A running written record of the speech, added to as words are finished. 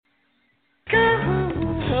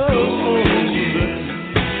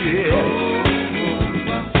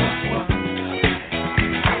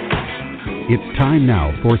It's time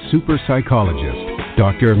now for super psychologist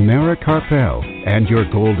Dr. Mara Karpel and your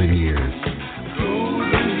golden years.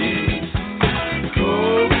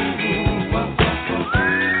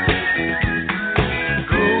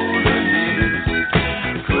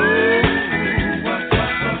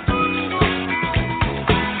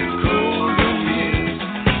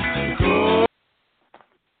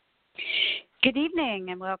 Good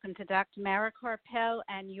evening and welcome to Dr. Mara Karpel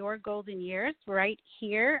and Your Golden Years right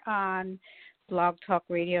here on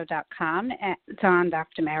blogtalkradio.com. It's on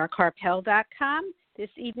drmarakarpel.com this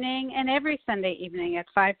evening and every Sunday evening at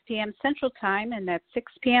 5 p.m. Central Time and at 6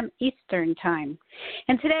 p.m. Eastern Time.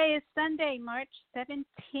 And today is Sunday, March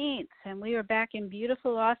 17th, and we are back in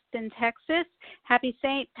beautiful Austin, Texas. Happy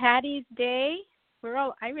St. Patty's Day. We're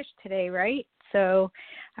all Irish today, right? So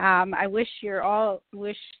I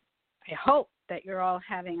hope that you're all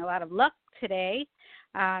having a lot of luck today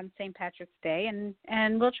on St. Patrick's Day,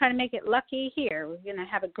 and we'll try to make it lucky here. We're going to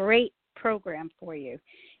have a great program for you.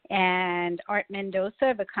 And Art Mendoza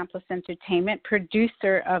of Accomplice Entertainment,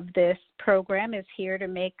 producer of this program, is here to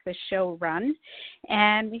make the show run.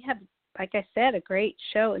 And we have, like I said, a great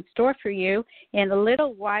show in store for you. In a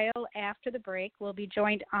little while after the break, we'll be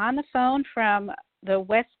joined on the phone from the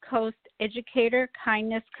West Coast Educator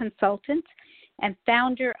Kindness Consultant and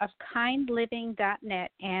founder of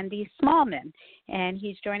kindliving.net, Andy Smallman. And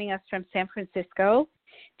he's joining us from San Francisco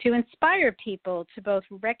to inspire people to both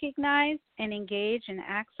recognize and engage in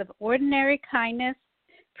acts of ordinary kindness,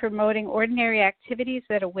 promoting ordinary activities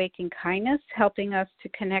that awaken kindness, helping us to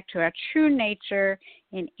connect to our true nature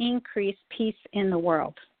and increase peace in the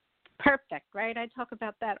world. Perfect, right? I talk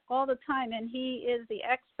about that all the time, and he is the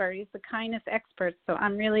expert. He's the kindness expert, so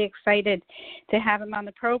I'm really excited to have him on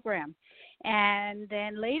the program. And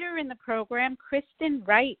then later in the program, Kristin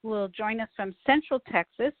Wright will join us from Central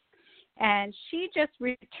Texas, and she just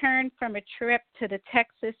returned from a trip to the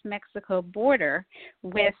Texas-Mexico border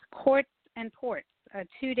with Courts and Ports, a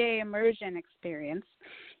 2-day immersion experience,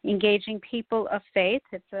 engaging people of faith.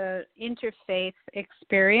 It's an interfaith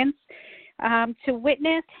experience to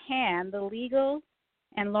witness hand the legal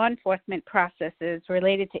and law enforcement processes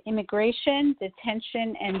related to immigration,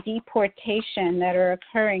 detention, and deportation that are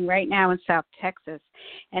occurring right now in South Texas.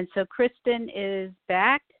 And so Kristin is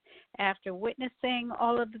back after witnessing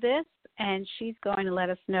all of this, and she's going to let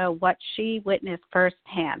us know what she witnessed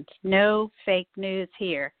firsthand. No fake news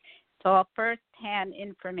here. It's all firsthand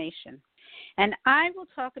information. And I will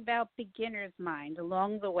talk about beginner's mind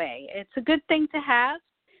along the way. It's a good thing to have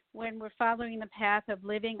when we're following the path of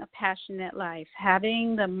living a passionate life,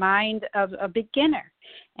 having the mind of a beginner.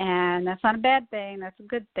 And that's not a bad thing, that's a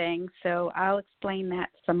good thing. So I'll explain that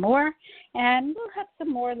some more, and we'll have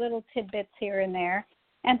some more little tidbits here and there.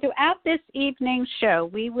 And throughout this evening's show,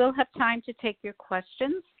 we will have time to take your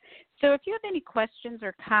questions. So if you have any questions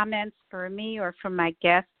or comments for me or from my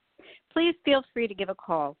guests, please feel free to give a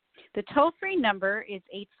call. The toll-free number is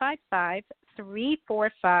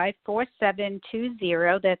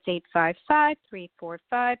 855-345-4720. That's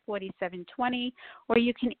 855-345-4720. Or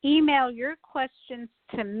you can email your questions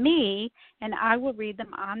to me, and I will read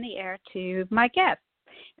them on the air to my guests.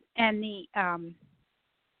 And the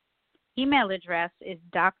email address is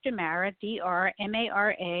drmara,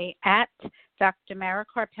 D-R-M-A-R-A, at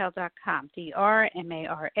drmarakarpel.com,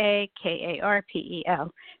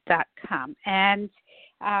 drmarakarpel.com. And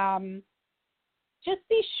just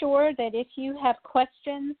be sure that if you have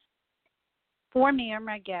questions for me or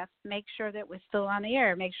my guests, make sure that we're still on the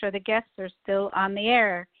air. Make sure the guests are still on the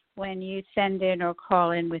air when you send in or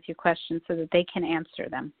call in with your questions so that they can answer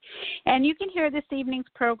them. And you can hear this evening's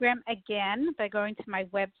program again by going to my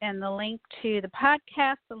web, and the link to the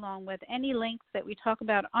podcast along with any links that we talk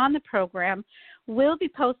about on the program will be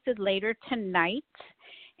posted later tonight.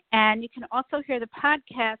 And you can also hear the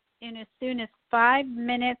podcast in as soon as 5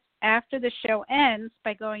 minutes after the show ends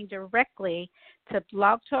by going directly to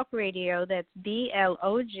Blog Talk Radio. That's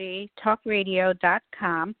BLOG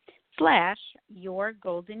talkradio.com/Your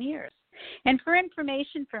Golden Years. And for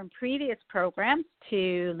information from previous programs,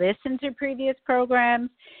 to listen to previous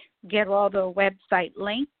programs, get all the website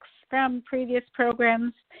links from previous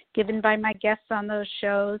programs given by my guests on those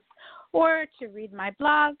shows, or to read my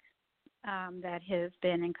blog, that has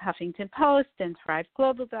been in Huffington Post and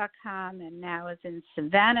ThriveGlobal.com and now is in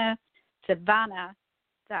Savannah.com.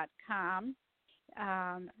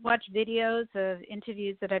 Watch videos of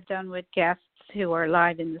interviews that I've done with guests who are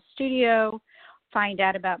live in the studio, find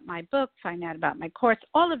out about my book, find out about my course,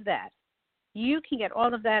 all of that You can get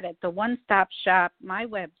all of that at the one-stop shop, my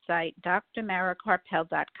website,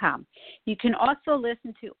 drmarakarpel.com. You can also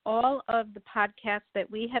listen to all of the podcasts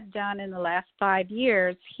that we have done in the last 5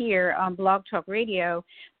 years here on Blog Talk Radio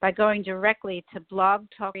by going directly to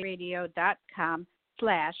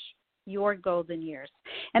blogtalkradio.com/Your Golden Years.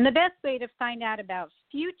 And the best way to find out about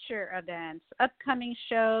future events, upcoming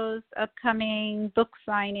shows, upcoming book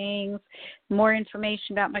signings, more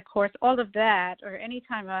information about my course, all of that, or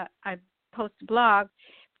anytime I post a blog,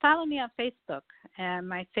 follow me on Facebook. And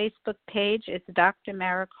my Facebook page is Dr.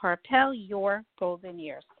 Mara Karpel, Your Golden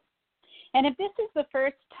Years. And if this is the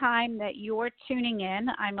first time that you're tuning in,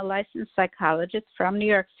 I'm a licensed psychologist from New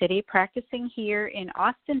York City, practicing here in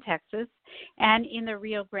Austin, Texas, and in the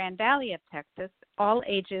Rio Grande Valley of Texas, all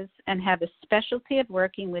ages, and have a specialty of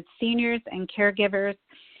working with seniors and caregivers.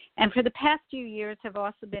 And for the past few years have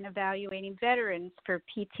also been evaluating veterans for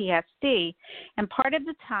PTSD. And part of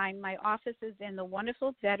the time, my office is in the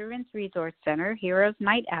wonderful Veterans Resource Center, Heroes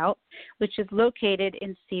Night Out, which is located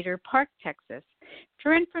in Cedar Park, Texas.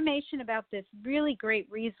 For information about this really great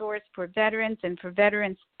resource for veterans and for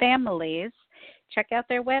veterans' families, check out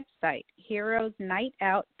their website,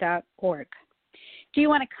 heroesnightout.org. Do you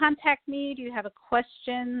want to contact me? Do you have a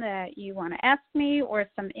question that you want to ask me or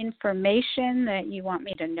some information that you want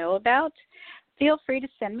me to know about? Feel free to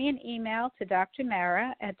send me an email to Dr.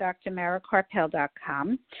 Mara at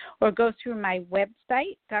drmarakarpel.com or go through my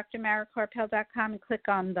website, drmarakarpel.com, and click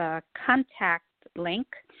on the contact link,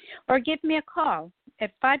 or give me a call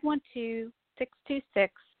at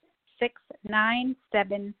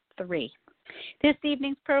 512-626-6973. This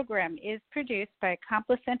evening's program is produced by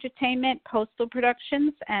Accomplice Entertainment, Postal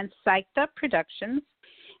Productions, and Psyched Up Productions,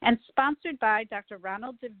 and sponsored by Dr.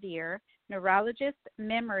 Ronald DeVere, neurologist,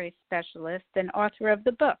 memory specialist, and author of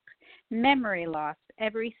the book, Memory Loss,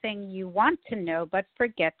 Everything You Want to Know But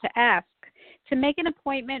Forget to Ask. To make an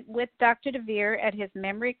appointment with Dr. DeVere at his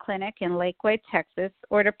memory clinic in Lakeway, Texas,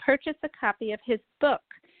 or to purchase a copy of his book,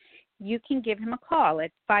 you can give him a call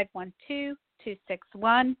at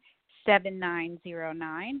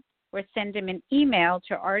 512-261-7909, or send him an email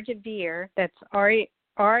to rdevere, that's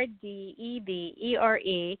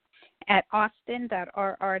RDEVERE, at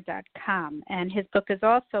austin.rr.com. And his book is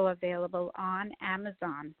also available on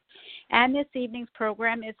Amazon. And this evening's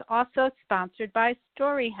program is also sponsored by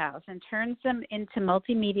Storyhouse and turns them into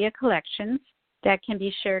multimedia collections that can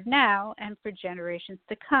be shared now and for generations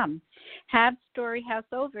to come. Have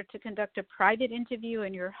Storyhouse over to conduct a private interview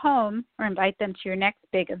in your home or invite them to your next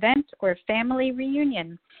big event or family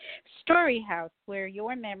reunion. Storyhouse, where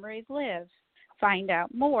your memories live. Find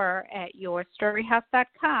out more at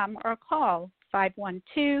yourstoryhouse.com or call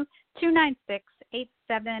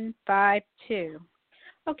 512-296-8752.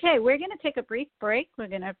 Okay, we're going to take a brief break. We're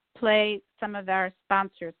going to play some of our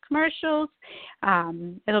sponsors' commercials.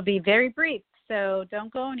 It'll be very brief, so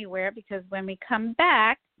don't go anywhere, because when we come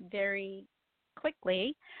back very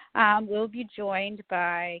quickly, we'll be joined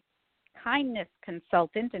by kindness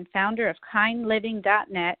consultant and founder of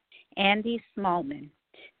kindliving.net, Andy Smallman.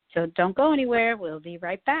 So don't go anywhere. We'll be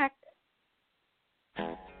right back.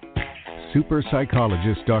 Super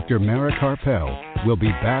psychologist Dr. Mara Karpel will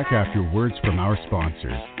be back after words from our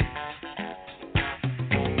sponsors.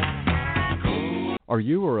 Are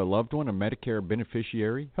you or a loved one a Medicare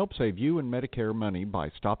beneficiary? Help save you and Medicare money by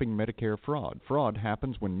stopping Medicare fraud. Fraud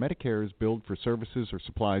happens when Medicare is billed for services or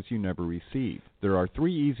supplies you never receive. There are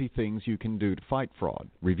 3 easy things you can do to fight fraud.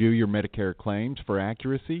 Review your Medicare claims for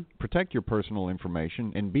accuracy, protect your personal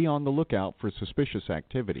information, and be on the lookout for suspicious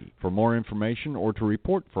activity. For more information or to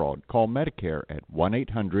report fraud, call Medicare at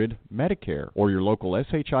 1-800-MEDICARE or your local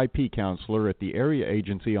SHIP counselor at the Area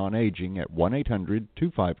Agency on Aging at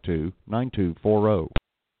 1-800-252-9240.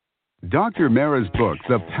 Dr. Mara's book,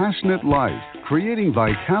 The Passionate Life, Creating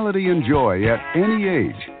Vitality and Joy at Any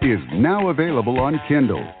Age, is now available on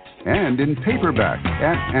Kindle and in paperback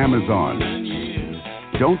at Amazon.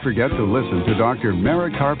 Don't forget to listen to Dr. Mara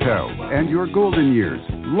Karpel and Your Golden Years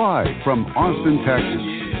live from Austin, Texas,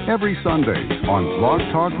 every Sunday on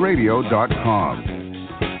blogtalkradio.com.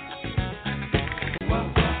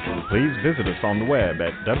 Please visit us on the web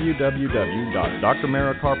at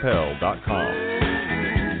www.drmarakarpel.com.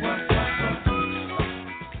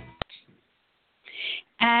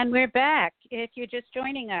 And we're back. If you're just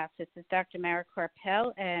joining us, this is Dr. Mara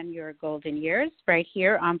Karpel and Your Golden Years right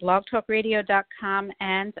here on blogtalkradio.com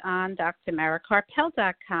and on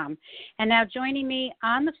drmarakarpel.com. And now joining me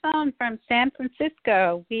on the phone from San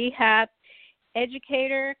Francisco, we have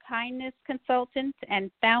Educator, kindness consultant,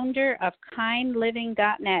 and founder of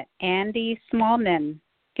kindliving.net, Andy Smallman.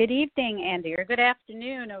 Good evening, Andy, or good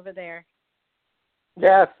afternoon over there.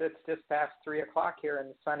 Yes, it's just past 3:00 here in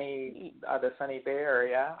the sunny Bay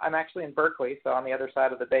Area. I'm actually in Berkeley, so on the other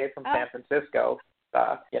side of the bay from San Francisco.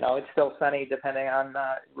 It's still sunny depending on,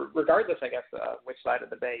 regardless, I guess, which side of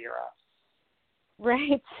the bay you're on.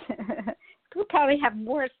 Right. We probably have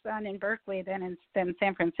more sun in Berkeley than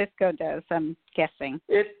San Francisco does, I'm guessing.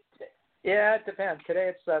 It depends. Today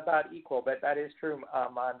it's about equal, but that is true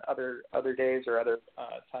on other days or other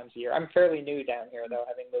times of year. I'm fairly new down here, though,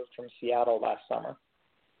 having moved from Seattle last summer.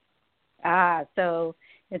 So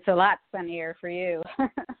it's a lot sunnier for you.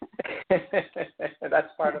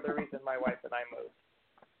 That's part of the reason my wife and I moved.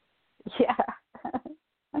 Yeah.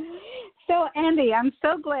 So Andy, I'm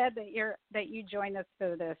so glad that you joined us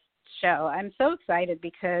for this show. I'm so excited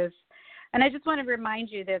because, and I just want to remind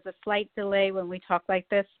you, there's a slight delay when we talk like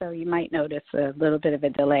this, so you might notice a little bit of a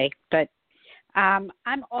delay. But I'm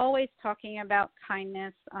always talking about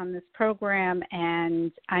kindness on this program,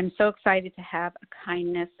 and I'm so excited to have a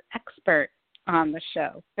kindness expert on the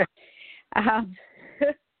show.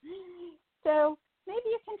 So maybe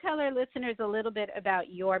you can tell our listeners a little bit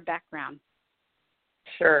about your background.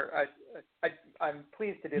 Sure. I'm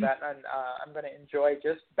pleased to do that, and I'm going to enjoy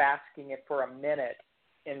just basking it for a minute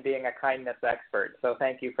in being a kindness expert. So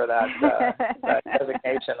thank you for that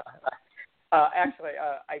designation. Actually,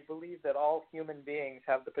 I believe that all human beings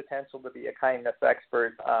have the potential to be a kindness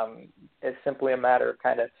expert. It's simply a matter of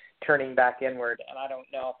kind of turning back inward. And I don't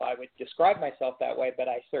know if I would describe myself that way, but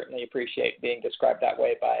I certainly appreciate being described that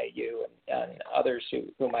way by you and others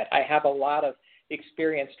who might. I have a lot of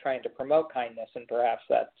experience trying to promote kindness, and perhaps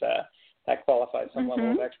that qualifies some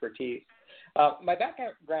level of expertise. My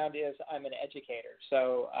background is I'm an educator.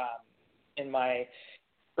 So in my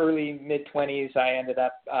early mid-20s, I ended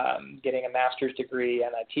up getting a master's degree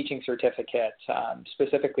and a teaching certificate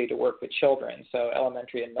specifically to work with children, so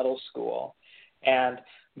elementary and middle school. And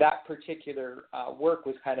that particular work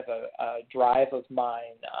was kind of a drive of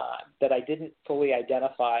mine that I didn't fully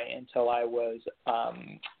identify until I was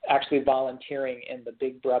actually volunteering in the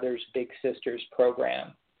Big Brothers Big Sisters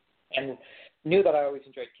program. And knew that I always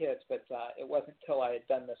enjoyed kids, but it wasn't until I had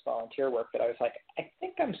done this volunteer work that I was like, I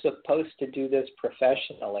think I'm supposed to do this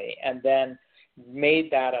professionally, and then made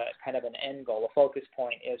that a kind of an end goal. A focus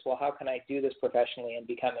point is, well, how can I do this professionally, and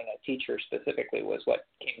becoming a teacher specifically was what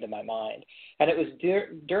came to my mind. And it was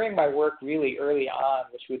during my work really early on,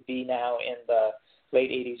 which would be now in the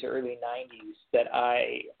late 80s, early 90s, that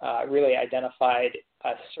I really identified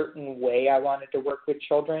a certain way I wanted to work with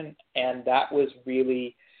children, and that was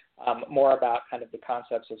really more about kind of the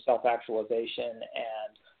concepts of self-actualization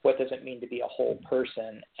and what does it mean to be a whole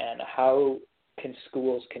person, and how can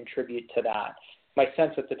schools contribute to that. My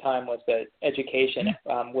sense at the time was that education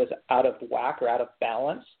was out of whack or out of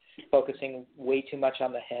balance, focusing way too much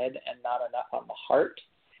on the head and not enough on the heart.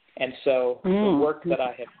 And so the work that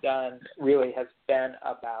I have done really has been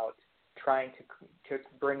about trying to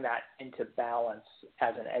bring that into balance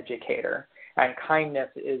as an educator. And kindness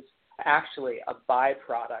is actually a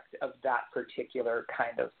byproduct of that particular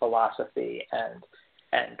kind of philosophy and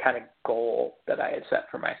kind of goal that I had set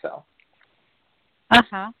for myself.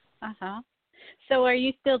 So are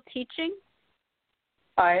you still teaching?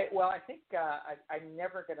 I think I'm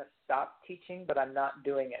never going to stop teaching, but I'm not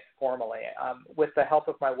doing it formally. With the help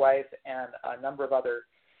of my wife and a number of other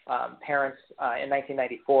parents, in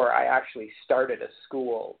 1994, I actually started a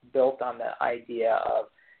school built on the idea of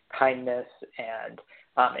kindness and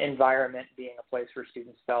environment being a place where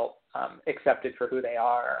students felt accepted for who they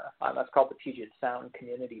are. That's called the Puget Sound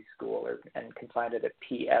Community School, and can find it at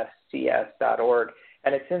pscs.org.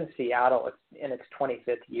 And it's in Seattle. It's in its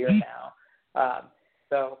 25th year now.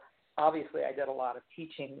 So obviously I did a lot of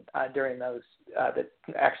teaching during those,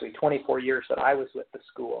 actually 24 years that I was with the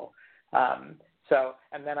school.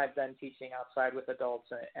 And then I've been teaching outside with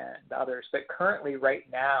adults and others. But currently right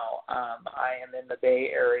now, I am in the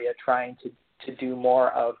Bay Area trying to do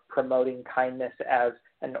more of promoting kindness as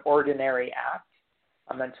an ordinary act.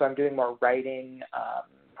 And so I'm doing more writing,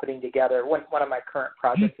 putting together. One of my current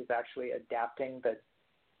projects is actually adapting the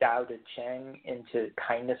Tao Te Ching into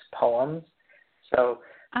kindness poems. So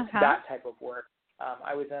that type of work.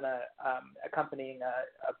 I was in accompanying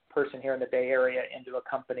a person here in the Bay Area into a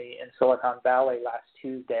company in Silicon Valley last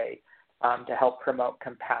Tuesday to help promote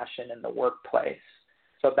compassion in the workplace.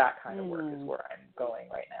 So that kind of work is where I'm going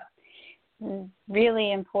right now.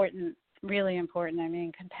 Really important, really important. I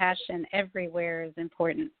mean, compassion everywhere is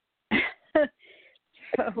important.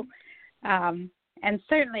 So, and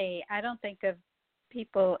certainly I don't think of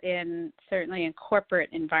people certainly in corporate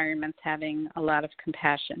environments having a lot of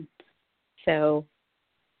compassion. So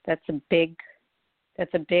that's a big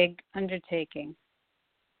undertaking.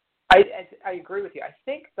 I agree with you. I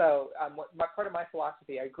think, though, part of my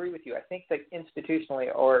philosophy, I agree with you. I think that institutionally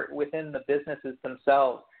or within the businesses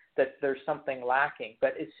themselves, that there's something lacking.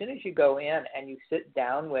 But as soon as you go in and you sit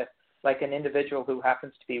down with, like, an individual who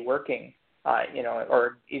happens to be working,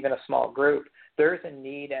 or even a small group, there's a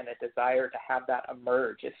need and a desire to have that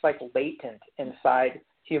emerge. It's like latent inside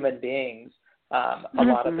human beings a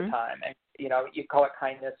lot of the time. And, you call it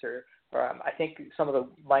kindness or I think some of the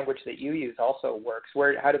language that you use also works.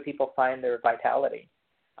 How do people find their vitality?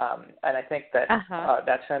 And I think that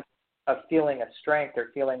that sense of feeling a strength or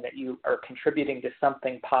feeling that you are contributing to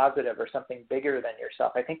something positive or something bigger than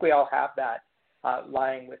yourself, I think we all have that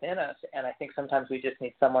lying within us. And I think sometimes we just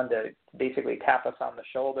need someone to basically tap us on the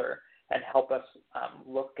shoulder and help us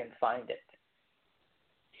look and find it.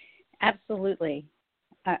 Absolutely.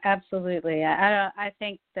 Absolutely. I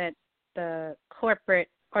think that the corporate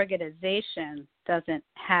organization doesn't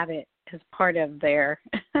have it as part of their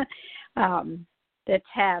the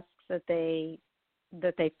tasks that they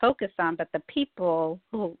focus on, but the people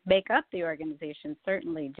who make up the organization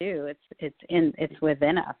certainly do. It's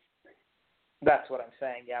within us. That's what I'm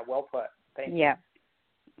saying. Yeah, well put. Thank you. Yeah.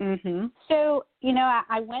 Mm-hmm. So,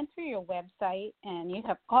 I went through your website, and you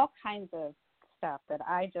have all kinds of stuff that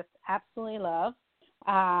I just absolutely love.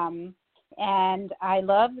 And I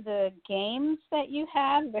love the games that you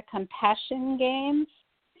have, the compassion games.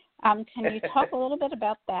 Can you talk a little bit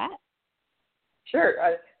about that? Sure.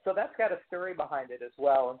 So that's got a story behind it as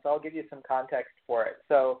well, and so I'll give you some context for it.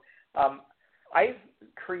 So I've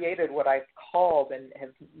created what I've called and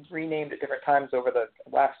have renamed at different times over the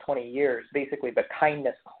last 20 years, basically the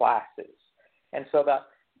kindness classes. And so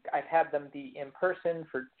I've had them be in person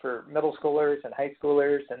for middle schoolers and high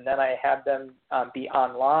schoolers, and then I had them be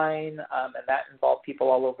online, and that involved people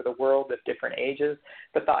all over the world of different ages.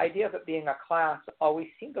 But the idea of it being a class always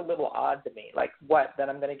seemed a little odd to me. Like, what? Then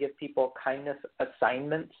I'm going to give people kindness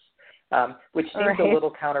assignments, which seems a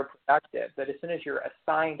little counterproductive. That as soon as you're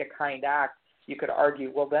assigned a kind act, you could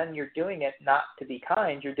argue, well, then you're doing it not to be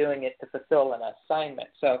kind, you're doing it to fulfill an assignment.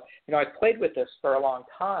 So, I played with this for a long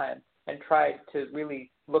time and tried to really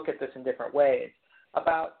look at this in different ways.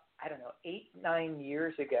 About, 8-9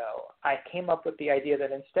 years ago, I came up with the idea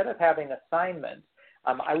that instead of having assignments,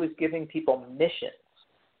 I was giving people missions.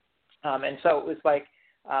 And so it was like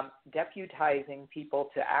deputizing people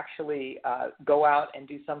to actually go out and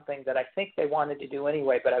do something that I think they wanted to do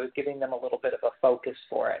anyway, but I was giving them a little bit of a focus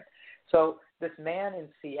for it. So this man in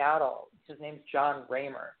Seattle, his name's John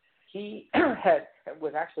Raymer, he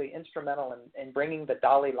was actually instrumental in bringing the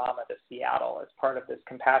Dalai Lama to Seattle as part of this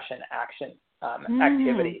compassion action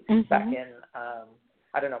activity back in,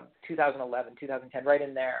 2011, 2010, right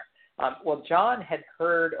in there. Well, John had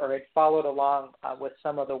heard or had followed along with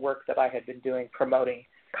some of the work that I had been doing promoting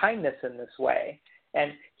kindness in this way.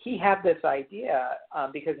 And he had this idea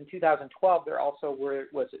because in 2012 there also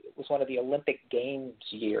was one of the Olympic Games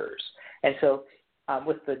years. And so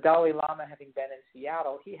with the Dalai Lama having been in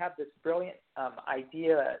Seattle, he had this brilliant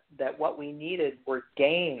idea that what we needed were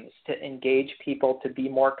games to engage people to be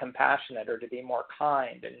more compassionate or to be more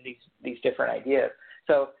kind, and these different ideas.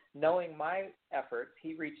 So knowing my efforts,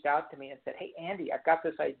 he reached out to me and said, "Hey, Andy, I've got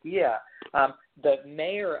this idea. The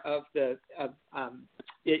mayor of the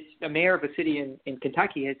mayor of a city in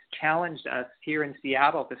Kentucky has challenged us here in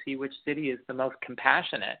Seattle to see which city is the most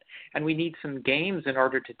compassionate, and we need some games in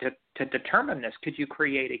order to determine this. Could you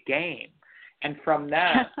create a game?" And from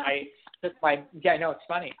that, I took it's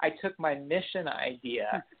funny. I took my mission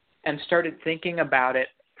idea and started thinking about it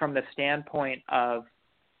from the standpoint of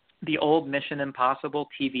the old Mission Impossible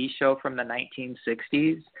TV show from the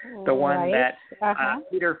 1960s, the one that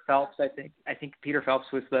Peter Phelps, I think Peter Phelps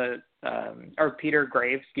was or Peter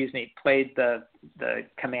Graves, played the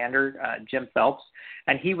commander, Jim Phelps,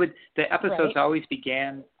 and the episodes always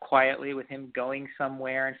began quietly with him going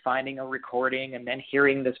somewhere and finding a recording and then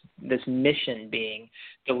hearing this mission being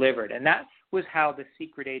delivered, and that was how the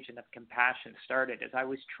Secret Agent of Compassion started, as I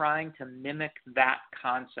was trying to mimic that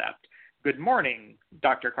concept. Good morning,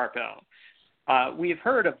 Dr. Carpel. We have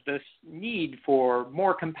heard of this need for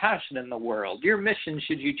more compassion in the world. Your mission,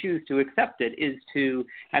 should you choose to accept it, is to,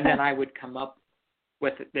 and then I would come up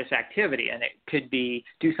with this activity, and it could be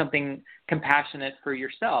do something compassionate for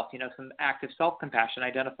yourself, some act of self-compassion,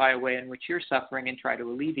 identify a way in which you're suffering and try to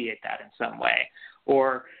alleviate that in some way,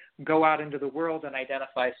 or go out into the world and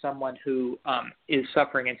identify someone who is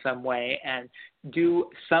suffering in some way and do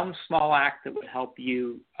some small act that would help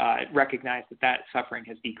you recognize that suffering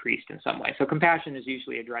has decreased in some way. So compassion is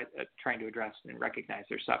usually trying to address and recognize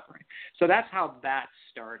their suffering. So that's how that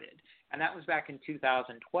started. And that was back in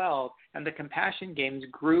 2012. And the Compassion Games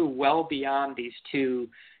grew well beyond these two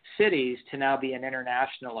cities to now be an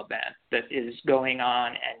international event that is going on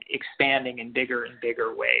and expanding in bigger and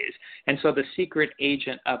bigger ways. And so the Secret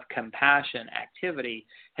Agent of Compassion activity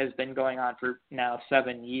has been going on for now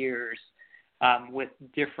 7 years. With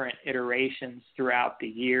different iterations throughout the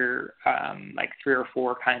year, like 3 or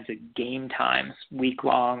 4 kinds of game times,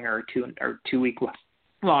 week-long or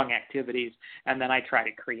 2-week-long activities, and then I try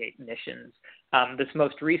to create missions. This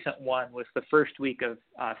most recent one was the first week of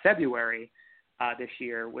February this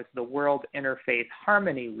year, was the World Interfaith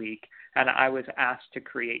Harmony Week, and I was asked to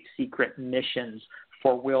create secret missions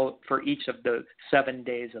for each of the 7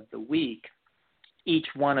 days of the week,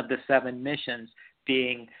 each one of the 7 missions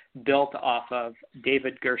being built off of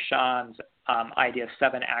David Gershon's idea of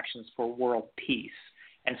 7 actions for world peace.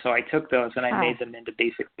 And so I took those and I made them into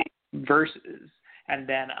basically verses. And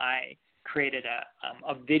then I created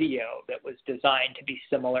a video that was designed to be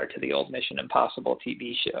similar to the old Mission Impossible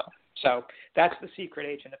TV show. So that's the Secret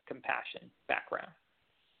Agent of Compassion background.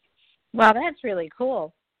 Wow, that's really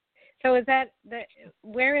cool. So is that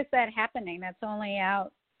where is that happening? That's only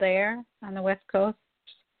out there on the West Coast?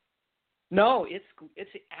 No, it's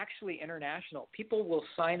actually international. People will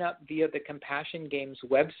sign up via the Compassion Games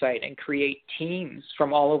website and create teams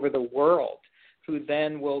from all over the world who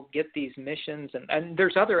then will get these missions. And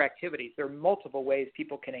there's other activities. There are multiple ways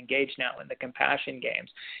people can engage now in the Compassion Games.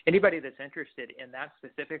 Anybody that's interested in that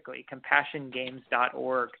specifically,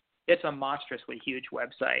 compassiongames.org, it's a monstrously huge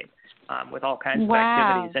website with all kinds of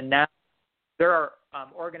activities. And now there are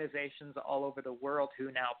organizations all over the world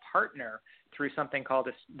who now partner through something called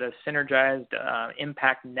the Synergized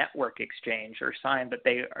Impact Network Exchange, or SIGN,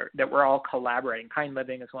 that we're all collaborating. Kind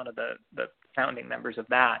Living is one of the founding members of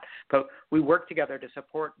that. But we work together to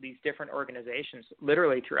support these different organizations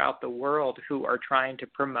literally throughout the world who are trying to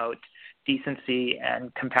promote decency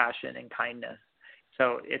and compassion and kindness.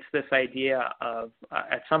 So it's this idea of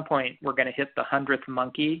at some point we're going to hit the 100th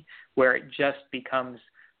monkey where it just becomes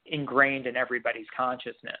ingrained in everybody's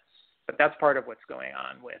consciousness. But that's part of what's going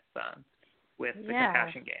on with the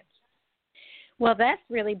Compassion Games. Well, that's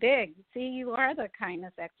really big. See, you are the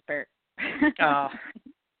kindness expert.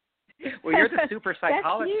 Well, you're the super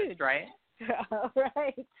psychologist, right? Oh,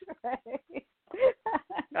 right.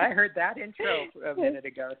 I heard that intro a minute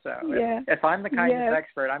ago. So if I'm the kindness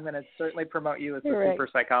expert, I'm going to certainly promote you as the super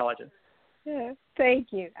psychologist. Yeah, thank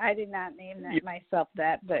you. I did not name myself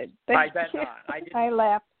that, but I bet not. I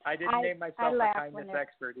laugh. I didn't name myself a kindness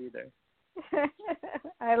expert either.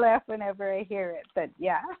 I laugh whenever I hear it, but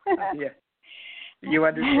yeah. You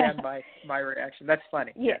understand my reaction. That's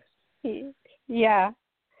funny. Yes. Yeah.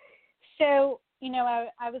 So,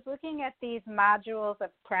 I was looking at these modules of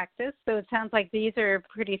practice. So it sounds like these are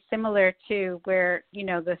pretty similar to where,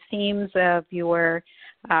 the themes of your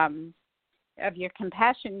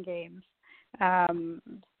Compassion Games,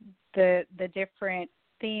 the different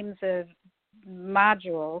themes of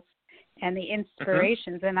modules and the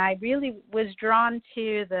inspirations. And I really was drawn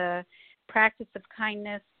to the practice of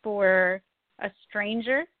kindness for a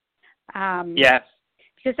stranger. Yes.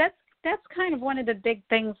 Because that's kind of one of the big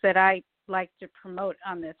things that I like to promote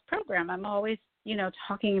on this program. I'm always,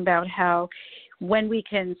 talking about how when we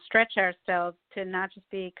can stretch ourselves to not just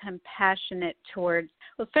be compassionate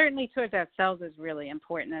certainly towards ourselves is really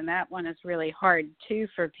important, and that one is really hard too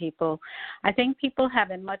for people. I think people have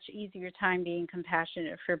a much easier time being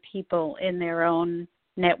compassionate for people in their own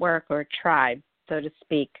network or tribe, so to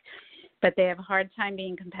speak, but they have a hard time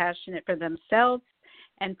being compassionate for themselves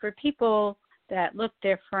and for people that look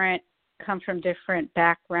different, come from different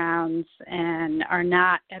backgrounds, and are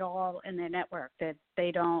not at all in their network, that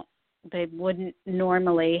they wouldn't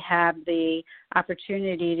normally have the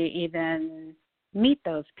opportunity to even meet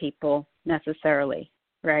those people necessarily,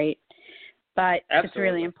 right? But Absolutely. It's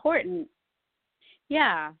really important.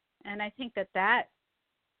 Yeah, and I think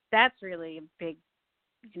that's really a big,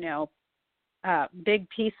 big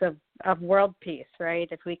piece of world peace, right?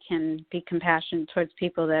 If we can be compassionate towards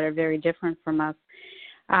people that are very different from us.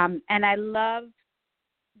 And I love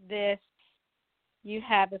this. You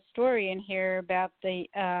have a story in here about the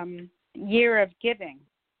year of giving.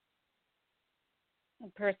 A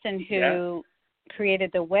person who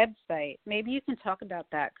created the website. Maybe you can talk about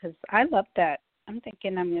that because I love that. I'm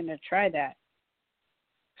thinking I'm going to try that.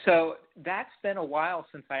 So that's been a while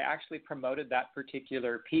since I actually promoted that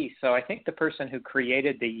particular piece. So I think the person who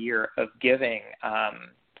created the year of giving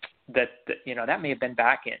that may have been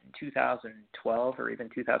back in 2012 or even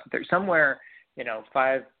 2013, somewhere,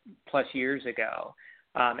 5+ years ago.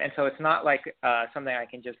 And so it's not like something I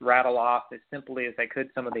can just rattle off as simply as I could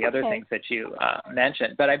some of the other things that you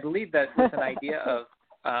mentioned. But I believe that was an idea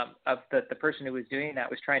of the person who was doing that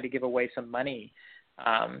was trying to give away some money,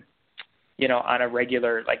 on a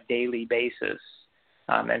regular, like, daily basis,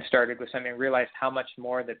 and started with something and realized how much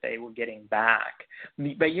more that they were getting back.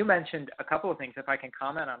 But you mentioned a couple of things. If I can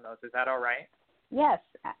comment on those, is that all right? Yes,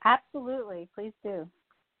 absolutely. Please do.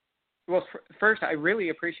 Well, first, I really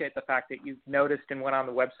appreciate the fact that you noticed and went on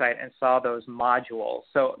the website and saw those modules.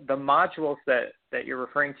 So the modules that you're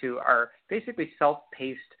referring to are basically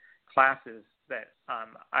self-paced classes that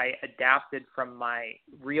I adapted from my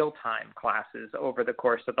real-time classes over the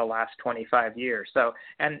course of the last 25 years. So,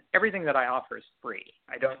 and everything that I offer is free.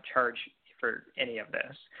 I don't charge for any of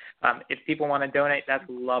this. If people want to donate, that's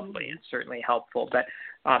lovely. It's certainly helpful. But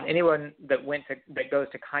anyone that goes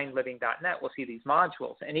to kindliving.net will see these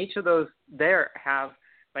modules, and each of those there have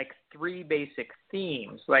like 3 basic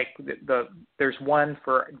themes. Like there's one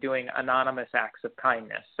for doing anonymous acts of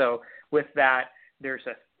kindness. So with that, there's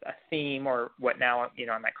a theme, or what now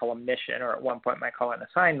I might call a mission, or at one point might call an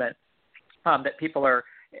assignment, that people are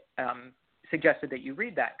suggested that you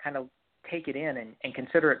read that, kind of take it in and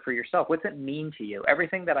consider it for yourself. What's it mean to you?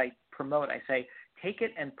 Everything that I promote, I say, take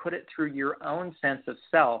it and put it through your own sense of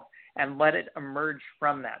self and let it emerge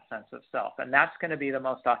from that sense of self. And that's going to be the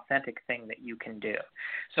most authentic thing that you can do.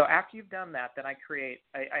 So after you've done that, then I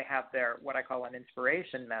have there what I call an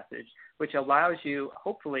inspiration message, which allows you,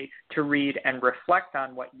 hopefully, to read and reflect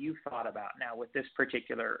on what you've thought about now with this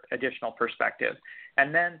particular additional perspective.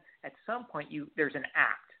 And then at some point, there's an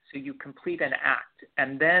act. So you complete an act.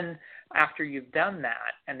 And then after you've done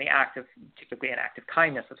that, and the act of, typically an act of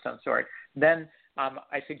kindness of some sort, then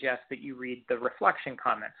I suggest that you read the reflection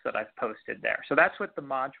comments that I've posted there. So that's what the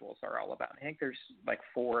modules are all about. I think there's like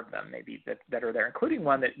 4 of them maybe that are there, including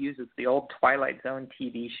one that uses the old Twilight Zone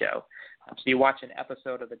TV show. So you watch an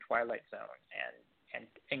episode of the Twilight Zone and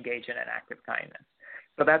engage in an act of kindness.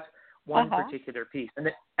 So that's one particular piece.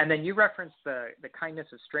 And then you referenced the kindness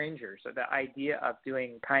of strangers, or the idea of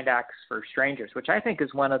doing kind acts for strangers, which I think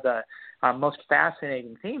is one of the most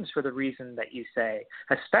fascinating themes for the reason that you say,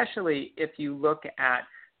 especially if you look at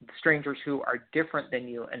strangers who are different than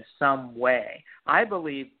you in some way. I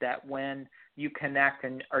believe that when you connect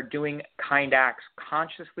and are doing kind acts,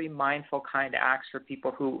 consciously mindful kind acts for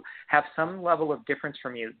people who have some level of difference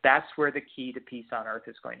from you, that's where the key to peace on earth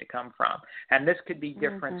is going to come from. And this could be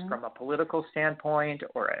difference from a political standpoint,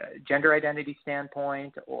 or a gender identity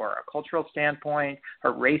standpoint, or a cultural standpoint,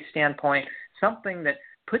 or race standpoint, something that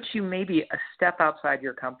puts you maybe a step outside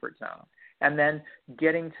your comfort zone. And then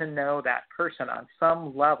getting to know that person on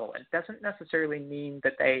some level. It doesn't necessarily mean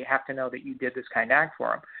that they have to know that you did this kind act for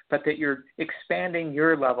them, but that you're expanding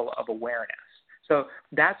your level of awareness. So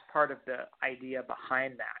that's part of the idea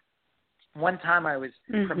behind that. One time I was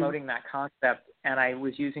promoting that concept, and I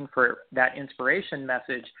was using for that inspiration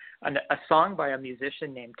message a song by a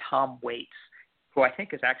musician named Tom Waits, who I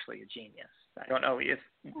think is actually a genius. I don't know if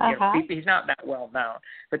he's not that well known,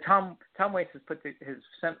 but Tom Waits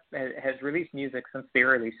has released music since the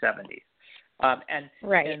early 70s, and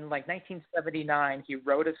in like 1979 he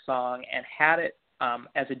wrote a song and had it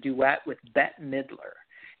as a duet with Bette Midler,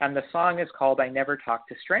 and the song is called "I Never Talk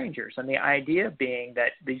to Strangers." And the idea being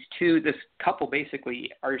that this couple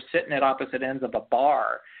basically are sitting at opposite ends of a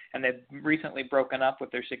bar, and they've recently broken up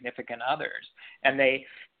with their significant others, and they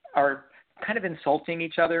are kind of insulting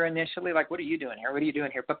each other initially, like, what are you doing here? What are you doing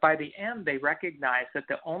here? But by the end, they recognize that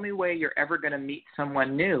the only way you're ever going to meet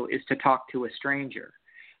someone new is to talk to a stranger.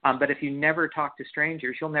 But if you never talk to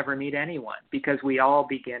strangers, you'll never meet anyone, because we all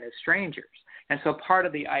begin as strangers. And so part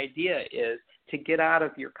of the idea is to get out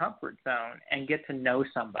of your comfort zone and get to know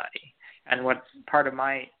somebody. And what's part of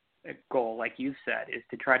my goal, like you said, is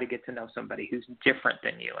to try to get to know somebody who's different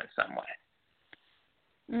than you in some way.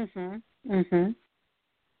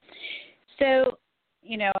 So,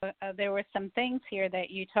 there were some things here that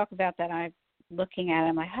you talk about that I'm looking at.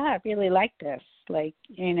 I'm like, I really like this. Like,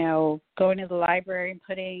 going to the library and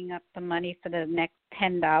putting up the money for the next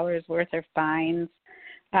 $10 worth of fines.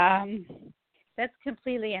 That's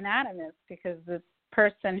completely anonymous, because the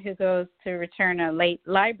person who goes to return a late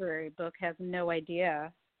library book has no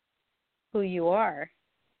idea who you are.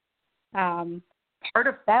 Part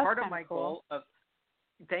of my goal of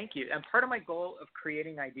Thank you. And part of my goal of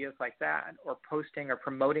creating ideas like that, or posting or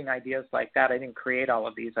promoting ideas like that, I didn't create all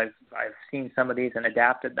of these. I've seen some of these and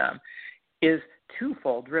adapted them, is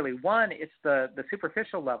twofold, really. One, it's the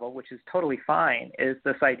superficial level, which is totally fine, is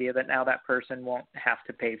this idea that now that person won't have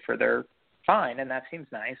to pay for their fine, and that seems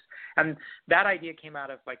nice. And that idea came out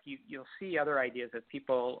of, like, you'll see other ideas of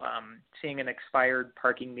people seeing an expired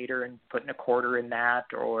parking meter and putting a quarter in that,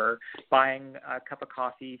 or buying a cup of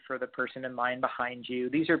coffee for the person in line behind you.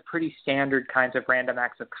 These are pretty standard kinds of random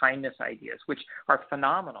acts of kindness ideas, which are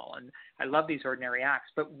phenomenal, and I love these ordinary acts.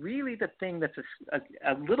 But really the thing that's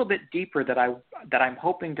a little bit deeper that I'm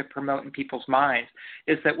hoping to promote in people's minds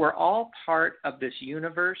is that we're all part of this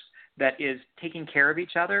universe that is taking care of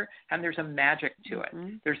each other, and there's a magic to it.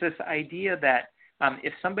 Mm-hmm. There's this idea that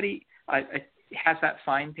if somebody has that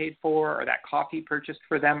fine paid for, or that coffee purchased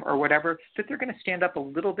for them, or whatever, that they're going to stand up a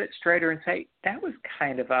little bit straighter and say, that was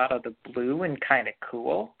kind of out of the blue and kind of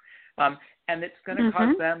cool. And it's going to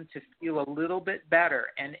cause them to feel a little bit better.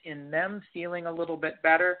 And in them feeling a little bit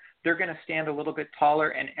better, they're going to stand a little bit taller,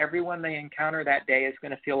 and everyone they encounter that day is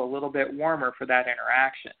going to feel a little bit warmer for that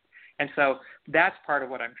interaction. And so that's part of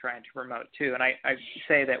what I'm trying to promote, too. And I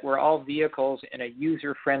say that we're all vehicles in a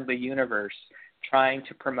user-friendly universe trying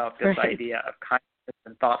to promote this idea of kindness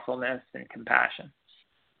and thoughtfulness and compassion.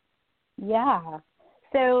 Yeah.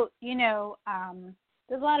 So,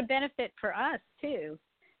 there's a lot of benefit for us, too,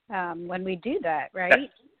 when we do that, right?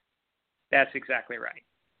 That's exactly right.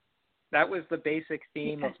 That was the basic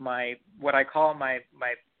theme of what I call my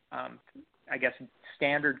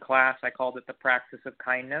standard class. I called it the practice of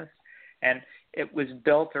kindness. And it was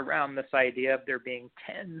built around this idea of there being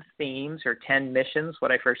 10 themes or 10 missions,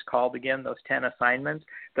 what I first called, again, those 10 assignments.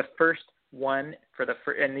 The first one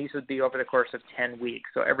and these would be over the course of 10 weeks.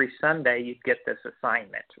 So every Sunday you'd get this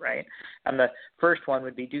assignment, right? And the first one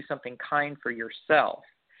would be do something kind for yourself.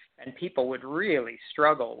 And people would really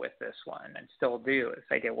struggle with this one, and still do, this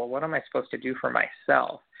idea, well, what am I supposed to do for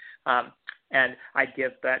myself? And I'd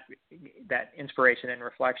give that inspiration and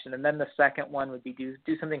reflection. And then the second one would be do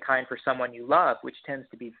something kind for someone you love, which tends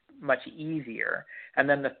to be much easier. And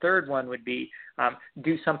then the third one would be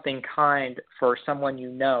do something kind for someone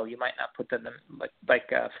you know. You might not put them in,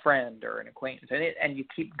 like a friend or an acquaintance. And you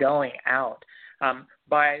keep going out.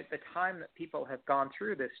 By the time that people have gone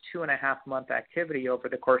through this 2.5-month activity over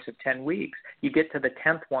the course of 10 weeks, you get to the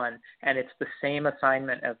 10th one, and it's the same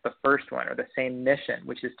assignment as the first one, or the same mission,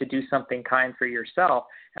 which is to do something kind for yourself.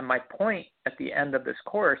 And my point at the end of this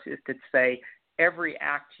course is to say every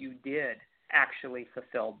act you did actually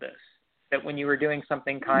fulfilled this. That when you were doing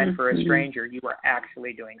something kind for a stranger, you were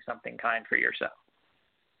actually doing something kind for yourself.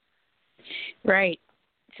 Right.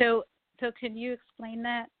 So can you explain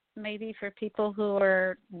that? Maybe for people who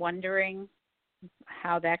are wondering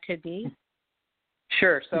how that could be?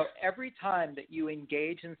 Sure. So every time that you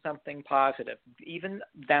engage in something positive, even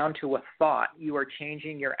down to a thought, you are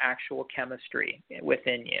changing your actual chemistry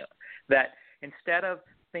within you. That instead of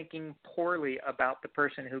thinking poorly about the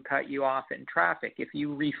person who cut you off in traffic, if you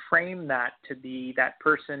reframe that to be that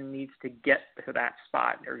person needs to get to that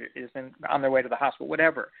spot or is on their way to the hospital,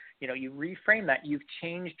 whatever, you reframe that, you've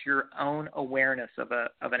changed your own awareness of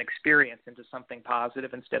an experience into something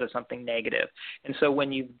positive instead of something negative. And so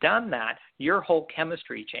when you've done that, your whole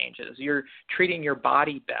chemistry changes. You're treating your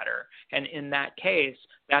body better. And in that case,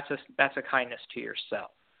 that's a kindness to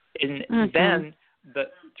yourself. And then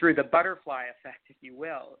through the butterfly effect, if you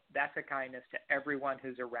will, that's a kindness to everyone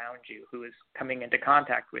who's around you, who is coming into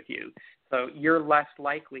contact with you. So you're less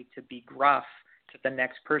likely to be gruff to the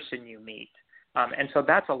next person you meet. And so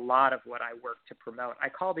that's a lot of what I work to promote. I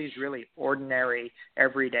call these really ordinary,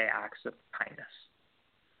 everyday acts of kindness.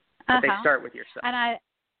 But they start with yourself. And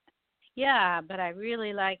but I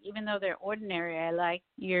really like, even though they're ordinary, I like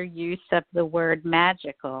your use of the word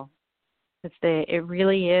magical. It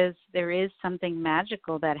really is, there is something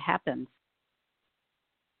magical that happens.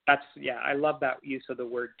 I love that use of the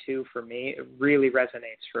word too. For me, it really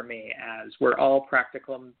resonates for me, as we're all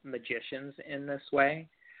practical magicians in this way,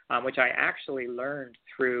 which I actually learned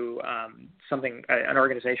through an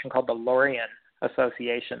organization called the Lorien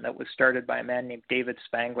Association that was started by a man named David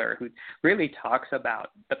Spangler, who really talks about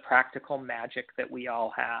the practical magic that we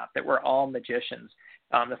all have, that we're all magicians.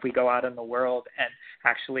 If we go out in the world and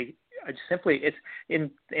actually simply, it's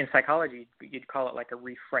in psychology, you'd call it like a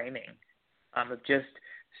reframing of just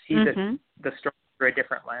see the story through a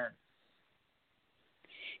different lens.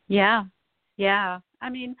 Yeah. I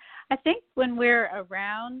mean, I think when we're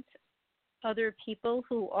around other people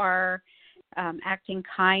who are acting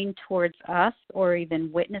kind towards us, or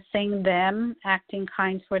even witnessing them acting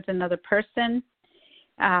kind towards another person,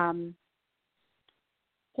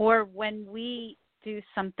 or when we do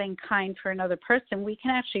something kind for another person, we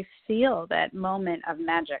can actually feel that moment of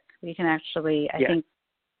magic. We can actually, I think,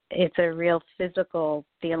 it's a real physical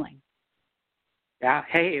feeling. Yeah.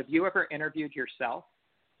 Hey, have you ever interviewed yourself?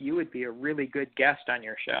 You would be a really good guest on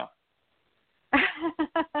your show.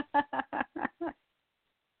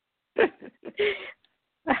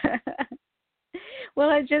 Well,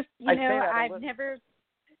 I've never.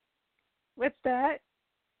 What's that?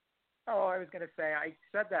 Oh, I was going to say, I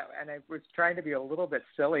said that, and I was trying to be a little bit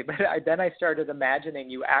silly, but then I started imagining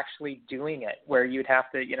you actually doing it, where you'd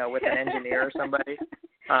have to, with an engineer or somebody.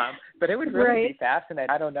 But it would really be fascinating.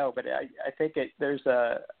 I don't know, but I think there's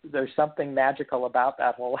something magical about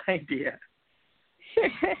that whole idea.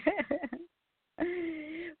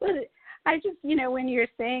 Well, I just, when you're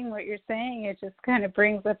saying what you're saying, it just kind of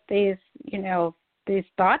brings up these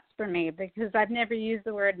thoughts for me, because I've never used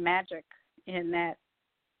the word magic in that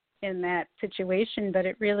situation, but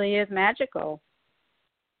it really is magical.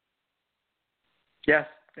 Yes,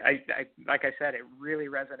 I like I said, it really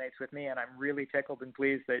resonates with me, and I'm really tickled and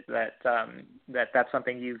pleased that's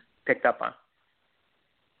something you've picked up on.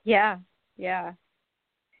 Yeah.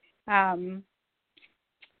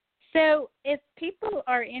 So if people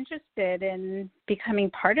are interested in becoming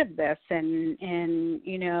part of this and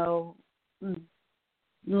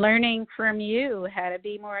learning from you how to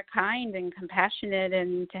be more kind and compassionate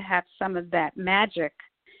and to have some of that magic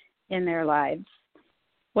in their lives,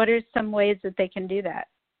 what are some ways that they can do that?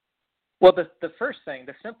 Well, the first thing,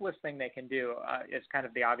 the simplest thing they can do is kind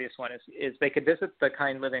of the obvious one, is they could visit the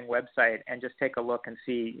Kind Living website and just take a look and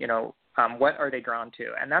see, what are they drawn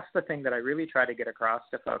to. And that's the thing that I really try to get across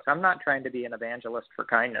to folks. I'm not trying to be an evangelist for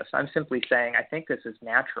kindness. I'm simply saying I think this is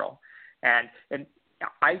natural. And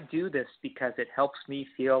I do this because it helps me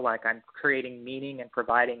feel like I'm creating meaning and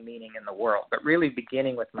providing meaning in the world, but really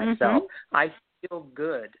beginning with myself. Mm-hmm. I feel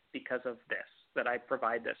good because of this, that I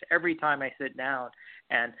provide this. Every time I sit down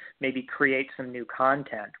and maybe create some new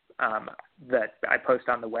content that I post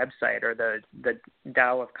on the website, or the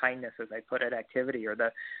Tao of Kindness, as I put it, activity, or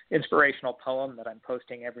the inspirational poem that I'm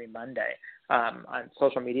posting every Monday on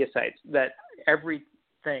social media sites, that everything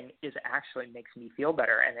actually makes me feel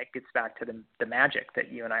better, and it gets back to the magic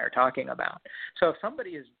that you and I are talking about. So if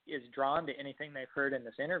somebody is drawn to anything they've heard in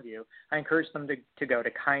this interview, I encourage them to go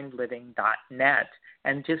to kindliving.net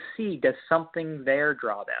and just see, does something there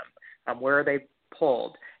draw them? Where are they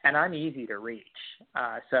pulled? And I'm easy to reach.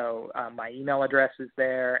 So my email address is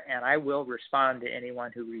there, and I will respond to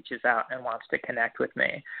anyone who reaches out and wants to connect with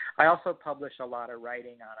me. I also publish a lot of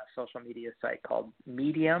writing on a social media site called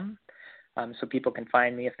Medium. So people can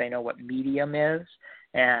find me if they know what Medium is.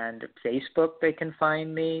 And Facebook, they can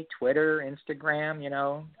find me, Twitter, Instagram,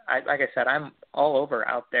 like I said, I'm all over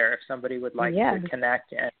out there if somebody would like to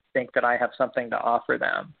connect and think that I have something to offer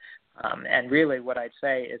them. And really what I'd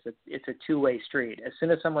say is it's a two-way street. As soon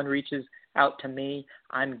as someone reaches out to me,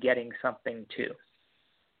 I'm getting something too.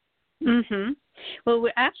 Mm-hmm. Well,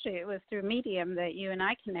 actually, it was through Medium that you and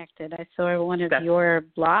I connected. I saw one of your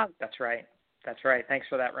blogs. That's right. Thanks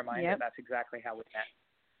for that reminder. Yep. That's exactly how we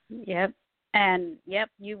met. Yep. And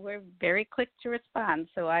you were very quick to respond,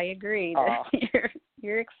 so I agree that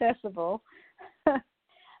you're accessible. Well,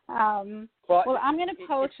 I'm going to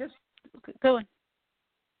post.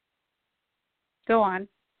 Go on.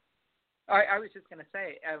 I was just going to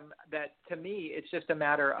say that to me, it's just a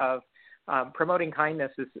matter of promoting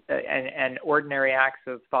kindness and ordinary acts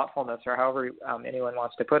of thoughtfulness, or however anyone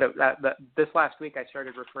wants to put it. This last week, I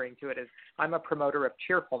started referring to it as I'm a promoter of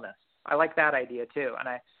cheerfulness. I like that idea too,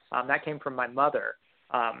 and that came from my mother.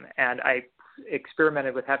 And I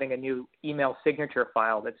experimented with having a new email signature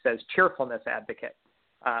file that says cheerfulness advocate.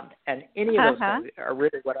 And any of those things are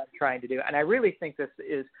really what I'm trying to do. And I really think this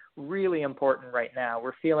is really important right now.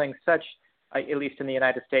 We're feeling such, at least in the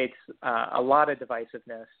United States, a lot of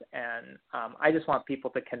divisiveness. And I just want people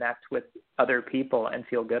to connect with other people and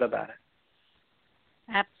feel good about it.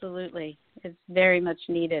 Absolutely. It's very much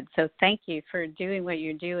needed. So thank you for doing what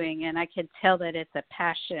you're doing. And I can tell that it's a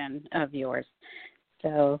passion of yours.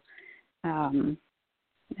 So, and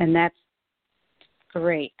that's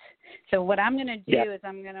great. So what I'm going to do is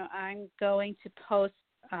I'm going to post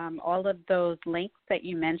all of those links that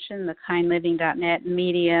you mentioned, the kindliving.net,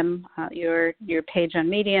 Medium, your page on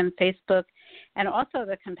Medium, Facebook, and also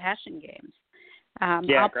the Compassion Games.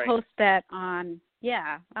 I'll post that on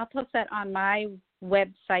my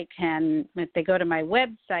website. If they go to my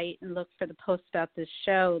website and look for the post about this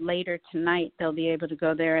show later tonight, they'll be able to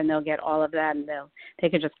go there and they'll get all of that, and they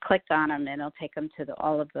can just click on them and it'll take them to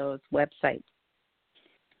all of those websites.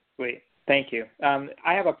 Sweet. Thank you.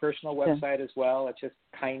 I have a personal website as well. It's just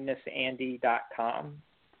kindnessandy.com.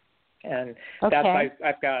 And that's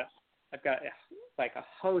I've got like a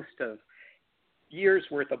host of years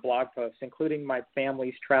worth of blog posts, including my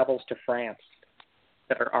family's travels to France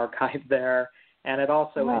that are archived there. And it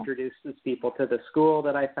also introduces people to the school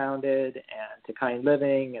that I founded and to Kind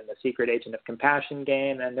Living and the Secret Agent of Compassion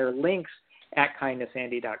game. And there are links at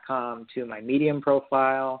kindnessandy.com to my Medium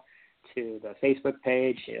profile, to the Facebook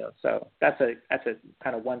page. So that's a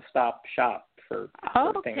kind of one-stop shop for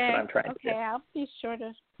things that I'm trying to do. Okay, I'll be sure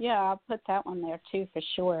to, I'll put that one there too for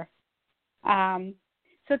sure.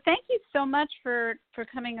 So thank you so much for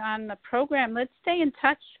coming on the program. Let's stay in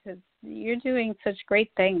touch because you're doing such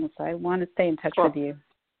great things. I want to stay in touch with you.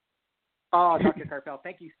 Oh, Dr. Karpel,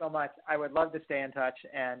 thank you so much. I would love to stay in touch,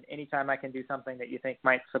 and anytime I can do something that you think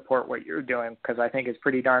might support what you're doing, because I think it's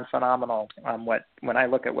pretty darn phenomenal. When I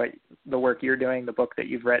look at the work you're doing, the book that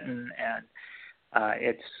you've written, and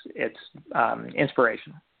it's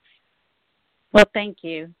inspirational. Well, thank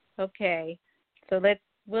you. Okay, so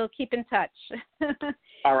we'll keep in touch.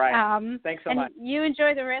 All right. Thanks so much. You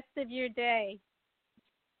enjoy the rest of your day.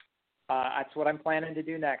 That's what I'm planning to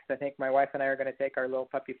do next. I think my wife and I are going to take our little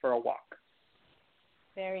puppy for a walk.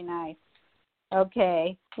 Very nice.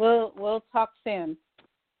 Okay. We'll talk soon.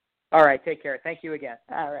 All right. Take care. Thank you again.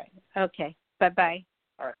 All right. Okay. Bye-bye.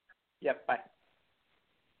 All right. Yep. Bye.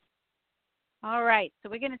 All right. So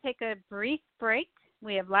we're going to take a brief break.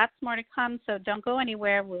 We have lots more to come, so don't go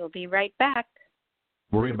anywhere. We'll be right back.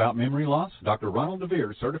 Worried about memory loss? Dr. Ronald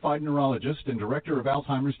DeVere, certified neurologist and director of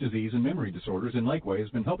Alzheimer's disease and memory disorders in Lakeway, has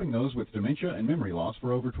been helping those with dementia and memory loss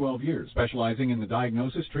for over 12 years. Specializing in the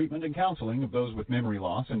diagnosis, treatment, and counseling of those with memory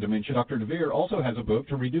loss and dementia, Dr. DeVere also has a book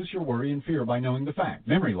to reduce your worry and fear by knowing the facts.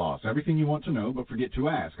 Memory Loss, Everything You Want to Know But Forget to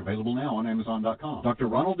Ask, available now on Amazon.com. Dr.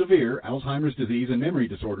 Ronald DeVere, Alzheimer's disease and memory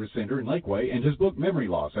disorders center in Lakeway, and his book, Memory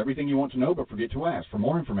Loss, Everything You Want to Know But Forget to Ask. For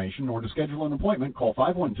more information or to schedule an appointment, call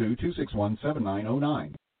 512-261-7909.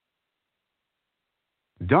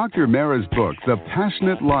 Dr. Mara's book, The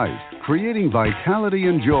Passionate Life, Creating Vitality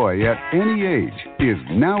and Joy at Any Age, is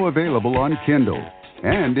now available on Kindle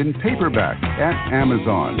and in paperback at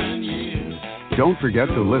Amazon. Don't forget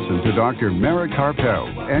to listen to Dr. Mara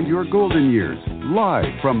Karpel and Your Golden Years live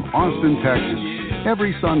from Austin, Texas,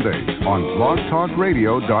 every Sunday on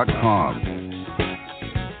blogtalkradio.com.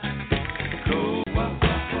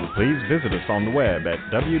 Please visit us on the web at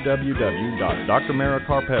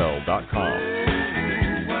www.drmarakarpel.com.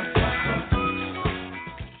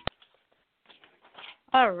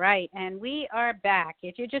 All right, and we are back.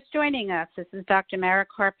 If you're just joining us, this is Dr. Mara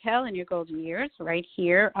Karpel in Your Golden Years right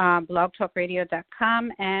here on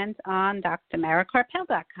blogtalkradio.com and on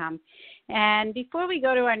drmarakarpel.com. And before we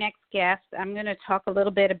go to our next guest, I'm going to talk a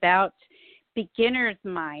little bit about beginner's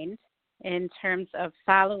mind in terms of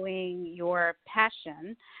following your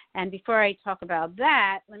passion. And before I talk about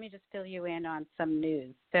that, let me just fill you in on some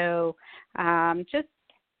news. So just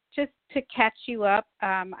to catch you up,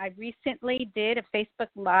 I recently did a Facebook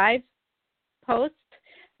Live post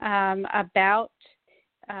about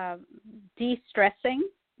de-stressing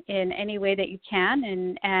in any way that you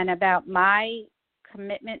can and about my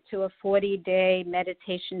commitment to a 40-day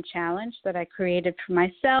meditation challenge that I created for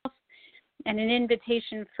myself and an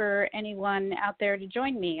invitation for anyone out there to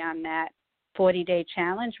join me on that 40-day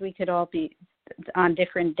challenge. We could all be on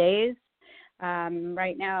different days.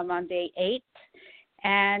 Right now I'm on day 8.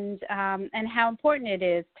 And how important it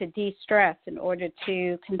is to de-stress in order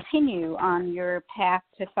to continue on your path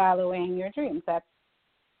to following your dreams. That's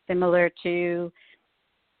similar to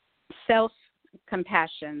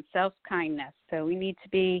self-compassion, self-kindness. So we need to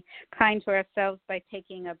be kind to ourselves by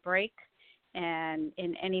taking a break and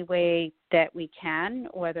in any way that we can,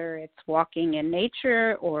 whether it's walking in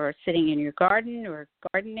nature or sitting in your garden or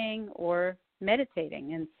gardening or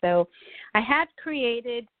meditating. And so I had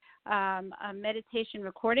created a meditation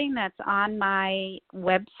recording that's on my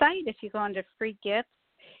website. If you go under free gifts,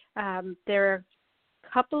 there are a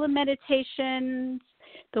couple of meditations.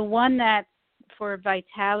 The one that's for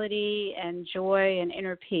vitality and joy and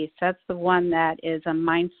inner peace, that's the one that is a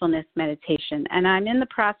mindfulness meditation. And I'm in the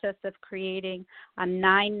process of creating a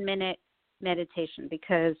 9-minute meditation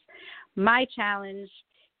because my challenge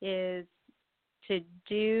is to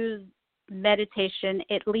do meditation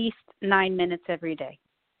at least 9 minutes every day.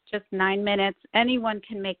 Just 9 minutes. Anyone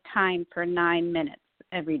can make time for 9 minutes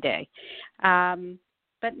every day.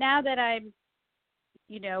 But now that I'm,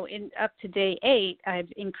 in up to day 8,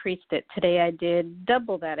 I've increased it. Today I did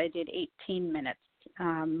double that. I did 18 minutes.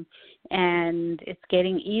 And it's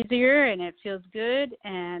getting easier and it feels good.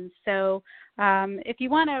 And so if you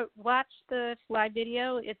want to watch the live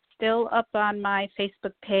video, it's still up on my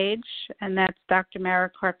Facebook page, and that's Dr.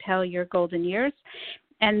 Mara Karpel, Your Golden Years.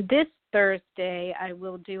 And this Thursday, I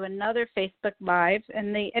will do another Facebook Live.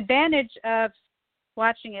 And the advantage of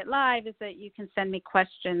watching it live is that you can send me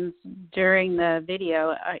questions during the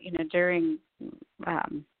video,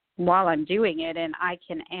 while I'm doing it, and I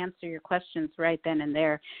can answer your questions right then and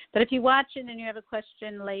there. But if you watch it and you have a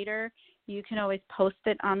question later, you can always post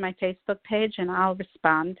it on my Facebook page, and I'll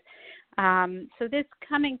respond. So this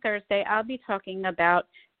coming Thursday, I'll be talking about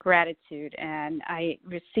gratitude, and I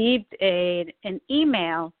received an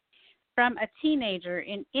email from a teenager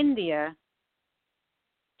in India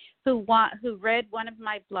who read one of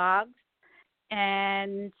my blogs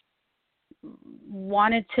and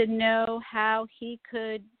wanted to know how he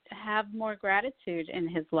could have more gratitude in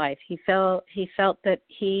his life. He felt that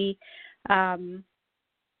he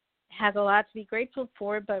has a lot to be grateful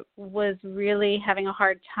for, but was really having a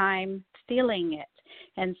hard time feeling it.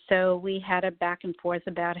 And so we had a back and forth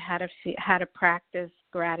about how to practice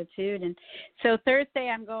gratitude. And so Thursday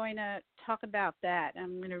I'm going to talk about that.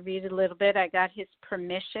 I'm going to read a little bit. I got his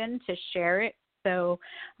permission to share it. So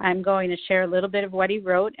I'm going to share a little bit of what he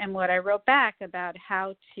wrote and what I wrote back about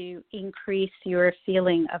how to increase your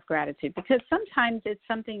feeling of gratitude, because sometimes it's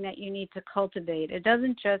something that you need to cultivate. It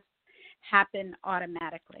doesn't just happen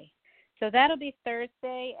automatically. So that'll be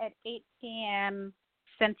Thursday at 8 p.m.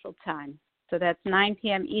 Central Time. So that's 9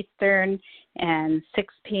 p.m. Eastern and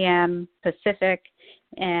 6 p.m. Pacific.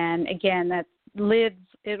 And again,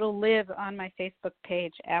 it'll live on my Facebook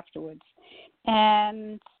page afterwards.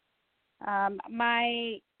 And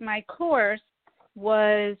my course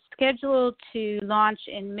was scheduled to launch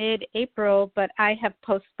in mid-April, but I have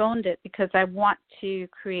postponed it because I want to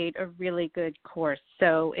create a really good course.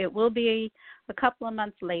 So it will be a couple of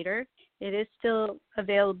months later. It is still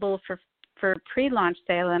available for pre-launch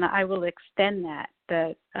sale, and I will extend that.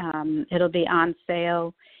 It'll be on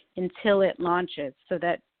sale until it launches, so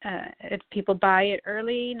that if people buy it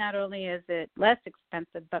early, not only is it less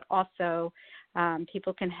expensive, but also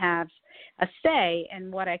people can have a say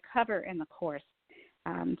in what I cover in the course.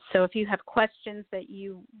 So if you have questions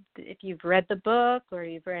if you've read the book or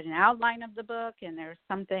you've read an outline of the book and there's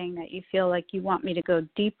something that you feel like you want me to go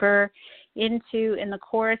deeper into in the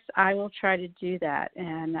course, I will try to do that.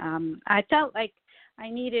 And I felt like I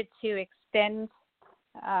needed to extend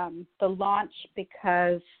the launch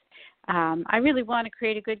because I really want to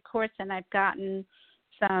create a good course, and I've gotten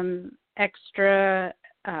some extra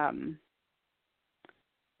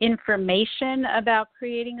information about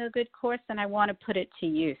creating a good course, and I want to put it to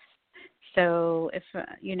use. So if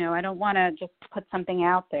I don't want to just put something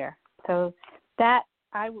out there. So that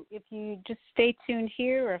if you just stay tuned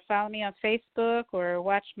here or follow me on Facebook or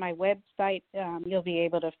watch my website, you'll be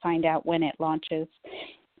able to find out when it launches.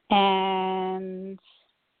 And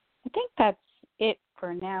I think that's it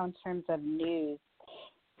for now in terms of news.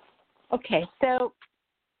 Okay, so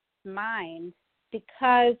mind,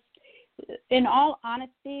 because in all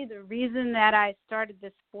honesty, the reason that I started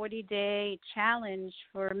this 40-day challenge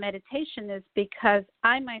for meditation is because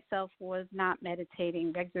I myself was not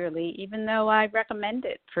meditating regularly, even though I recommend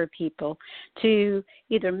it for people to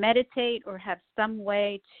either meditate or have some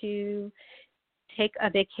way to take a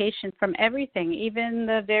vacation from everything, even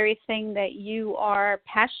the very thing that you are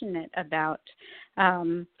passionate about,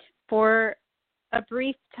 for a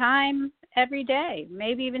brief time every day,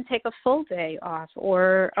 maybe even take a full day off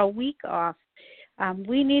or a week off.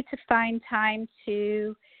 We need to find time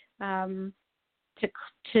to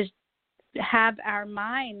have our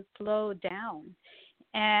mind slow down.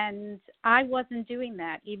 And I wasn't doing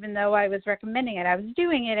that, even though I was recommending it. I was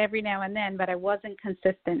doing it every now and then, but I wasn't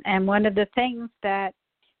consistent. And one of the things that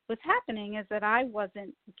was happening is that I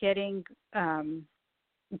wasn't getting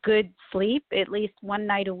good sleep. At least one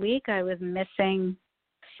night a week I was missing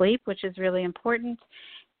sleep, which is really important.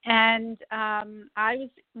 And I was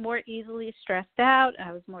more easily stressed out.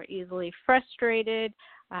 I was more easily frustrated.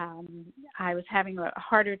 I was having a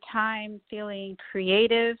harder time feeling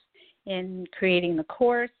creative in creating the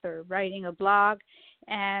course or writing a blog.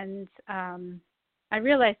 And I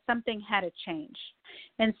realized something had to change.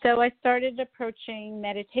 And so I started approaching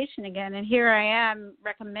meditation again. And here I am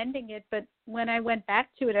recommending it. But when I went back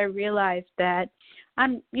to it, I realized that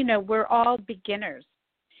we're all beginners.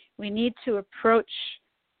 We need to approach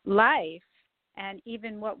life and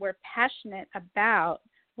even what we're passionate about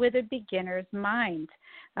with a beginner's mind.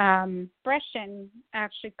 Expression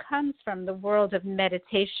actually comes from the world of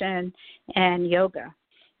meditation and yoga.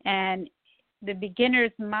 And the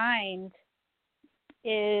beginner's mind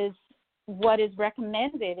is what is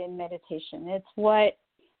recommended in meditation. It's what,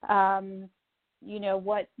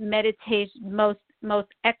 what most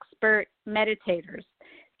expert meditators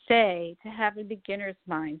say, to have a beginner's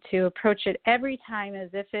mind, to approach it every time as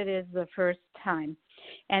if it is the first time.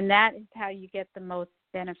 And that is how you get the most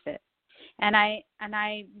benefit. And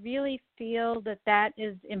I really feel that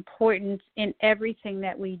is important in everything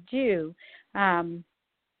that we do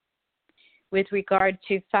with regard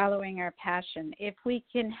to following our passion. If we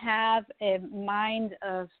can have a mind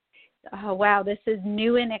of, oh, wow, this is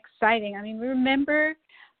new and exciting. I mean, remember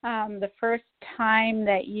the first time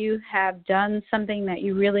that you have done something that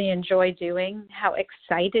you really enjoy doing, how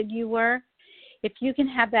excited you were? If you can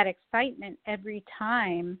have that excitement every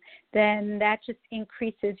time, then that just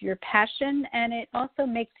increases your passion, and it also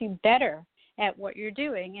makes you better at what you're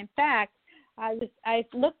doing. In fact, I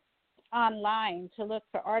looked online to look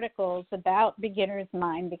for articles about beginner's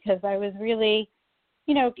mind because I was really,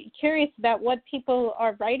 curious about what people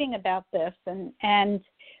are writing about this. And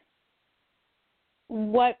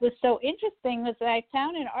what was so interesting was that I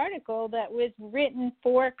found an article that was written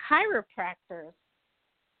for chiropractors.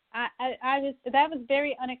 That was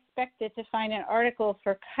very unexpected to find an article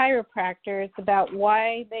for chiropractors about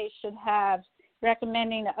why they should have,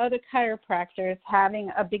 recommending to other chiropractors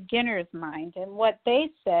having a beginner's mind. And what they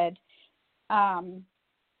said,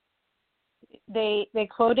 they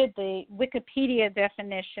quoted the Wikipedia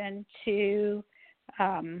definition to,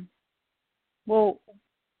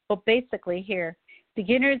 basically here,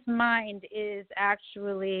 beginner's mind is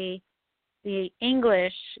actually the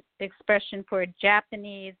English expression for a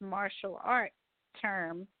Japanese martial art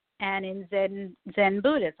term, and in Zen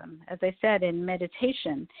Buddhism, as I said, in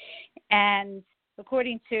meditation. And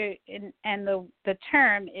according to, the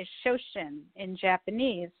term is Shoshin in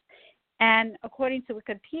Japanese. And according to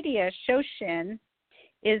Wikipedia, Shoshin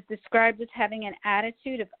is described as having an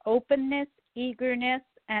attitude of openness, eagerness,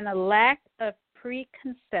 and a lack of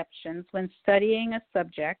preconceptions when studying a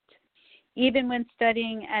subject, even when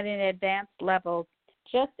studying at an advanced level,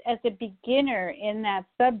 just as a beginner in that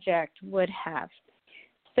subject would have.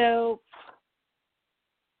 So,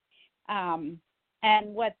 and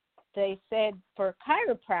what they said for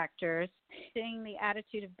chiropractors, seeing the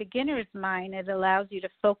attitude of beginner's mind, it allows you to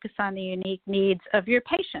focus on the unique needs of your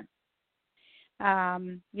patient.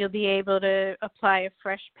 You'll be able to apply a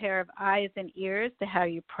fresh pair of eyes and ears to how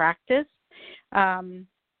you practice.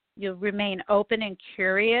 You'll remain open and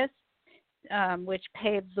curious, which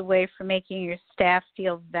paves the way for making your staff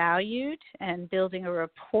feel valued and building a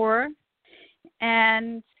rapport.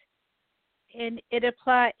 And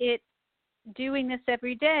doing this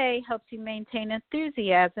every day helps you maintain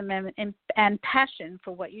enthusiasm and passion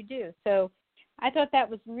for what you do. So I thought that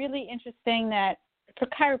was really interesting that for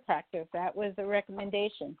chiropractors, that was a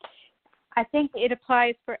recommendation. I think it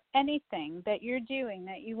applies for anything that you're doing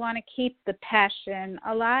that you want to keep the passion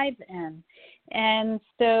alive in. And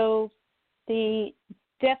so the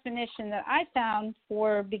definition that I found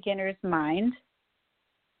for beginner's mind,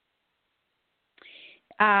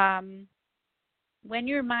 when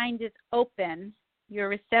your mind is open, you're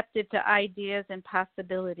receptive to ideas and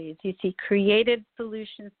possibilities. You see creative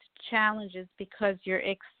solutions to challenges because of your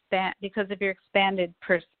expanded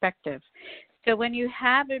perspective. So when you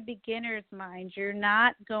have a beginner's mind, you're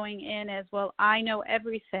not going in as, well, I know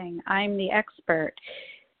everything, I'm the expert.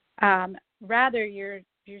 Rather, you're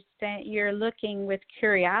looking with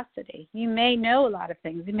curiosity. You may know a lot of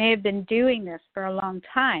things. You may have been doing this for a long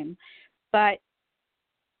time, but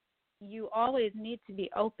you always need to be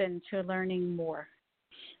open to learning more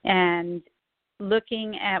and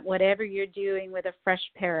looking at whatever you're doing with a fresh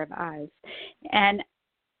pair of eyes. And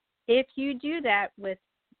if you do that with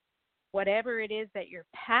whatever it is that you're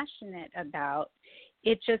passionate about,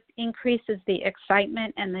 it just increases the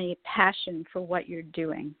excitement and the passion for what you're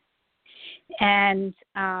doing. And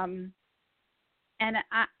I'm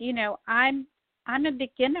a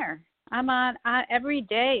beginner. Every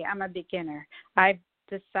day I'm a beginner. I've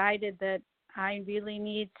decided that I really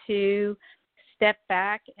need to step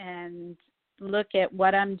back and look at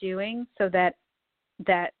what I'm doing so that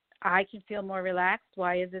I can feel more relaxed.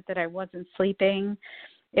 Why is it that I wasn't sleeping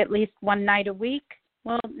at least one night a week?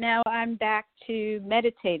 Well, now I'm back to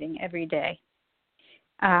meditating every day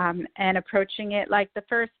and approaching it like the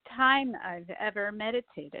first time I've ever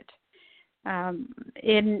meditated.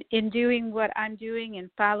 In doing what I'm doing and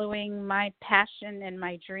following my passion and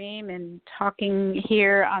my dream and talking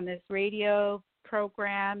here on this radio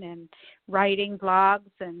program and writing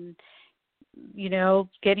blogs and,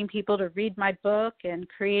 getting people to read my book and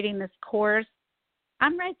creating this course,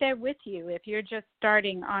 I'm right there with you if you're just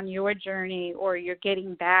starting on your journey or you're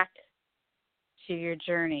getting back to your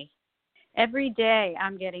journey. Every day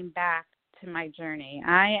I'm getting back to my journey.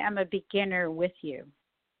 I am a beginner with you.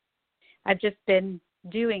 I've just been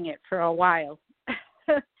doing it for a while.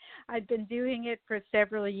 I've been doing it for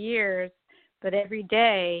several years, but every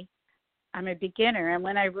day I'm a beginner. And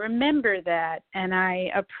when I remember that and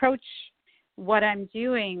I approach what I'm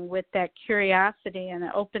doing with that curiosity and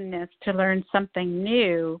the openness to learn something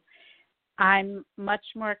new, I'm much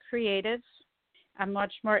more creative, I'm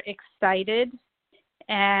much more excited,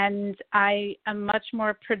 and I am much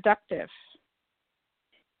more productive.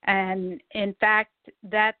 And in fact,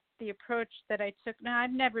 that's the approach that I took. Now,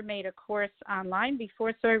 I've never made a course online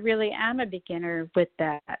before, so I really am a beginner with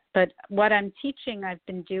that. But what I'm teaching, I've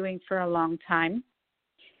been doing for a long time.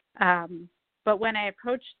 But when I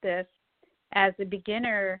approached this as a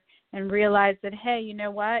beginner and realized that, hey, you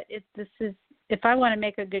know what, if I want to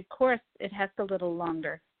make a good course, it has a little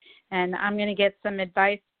longer. And I'm going to get some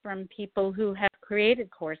advice from people who have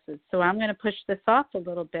created courses. So I'm going to push this off a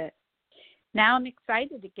little bit. Now I'm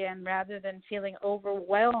excited again rather than feeling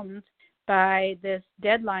overwhelmed by this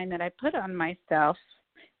deadline that I put on myself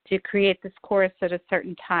to create this course at a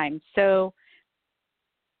certain time. So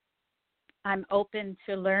I'm open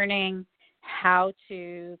to learning how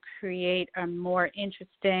to create a more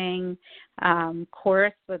interesting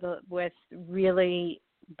course with really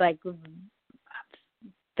like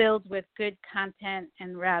filled with good content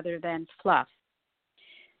and rather than fluff.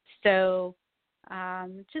 So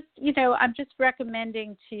I'm just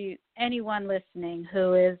recommending to anyone listening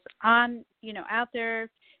who is out there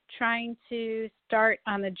trying to start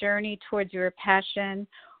on the journey towards your passion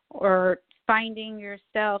or finding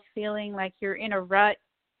yourself feeling like you're in a rut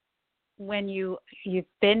when you've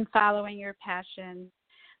been following your passion,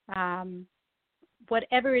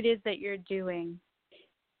 whatever it is that you're doing,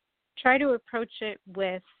 try to approach it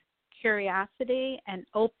with curiosity and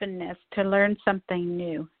openness to learn something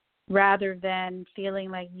new, rather than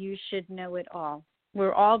feeling like you should know it all.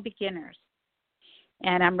 We're all beginners,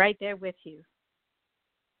 and I'm right there with you.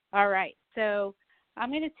 All right, so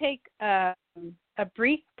I'm going to take a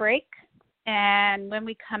brief break, and when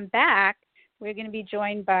we come back, we're going to be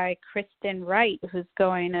joined by Kristin Wright, who's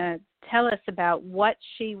going to tell us about what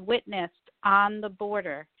she witnessed on the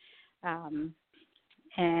border and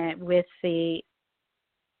with the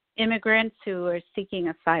immigrants who are seeking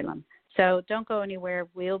asylum. So don't go anywhere.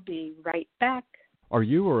 We'll be right back. Are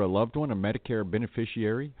you or a loved one a Medicare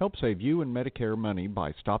beneficiary? Help save you and Medicare money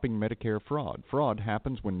by stopping Medicare fraud. Fraud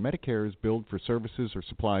happens when Medicare is billed for services or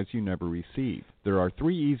supplies you never receive. There are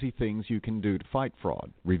 3 easy things you can do to fight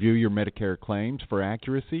fraud. Review your Medicare claims for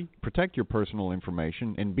accuracy, protect your personal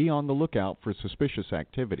information, and be on the lookout for suspicious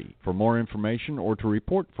activity. For more information or to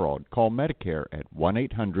report fraud, call Medicare at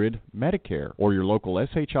 1-800-MEDICARE or your local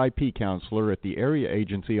SHIP counselor at the Area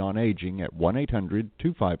Agency on Aging at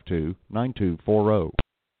 1-800-252-9240.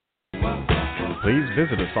 Please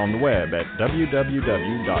visit us on the web at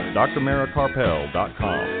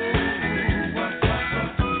www.drmarakarpel.com.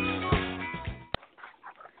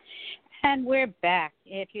 And we're back.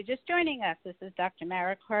 If you're just joining us, this is Dr.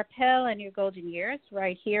 Mara Karpel and your golden years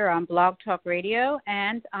right here on Blog Talk Radio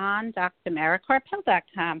and on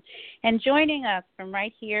drmarakarpel.com. And joining us from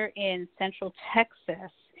right here in Central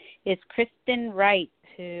Texas is Kristin Wright,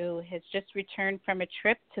 who has just returned from a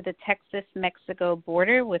trip to the Texas-Mexico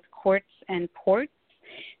border with courts and ports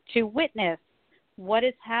to witness what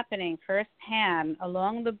is happening firsthand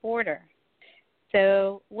along the border.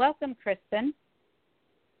 So welcome, Kristin.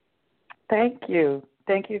 Thank you.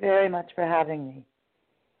 Thank you very much for having me.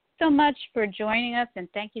 So much for joining us, and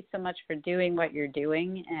thank you so much for doing what you're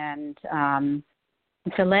doing and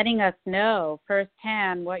for letting us know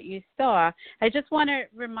firsthand what you saw. I just want to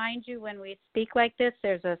remind you when we speak like this,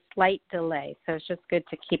 there's a slight delay, so it's just good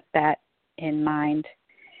to keep that in mind.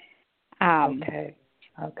 Okay.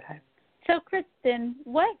 So, Kristin,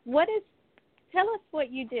 tell us what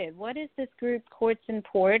you did. What is this group, Courts and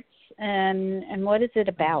Ports, and what is it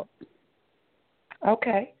about?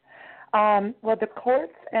 Okay. Well, the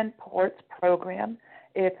Courts and Ports program,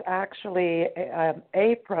 it's actually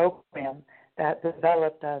a program that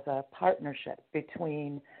developed as a partnership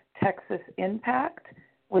between Texas Impact,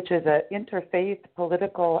 which is an interfaith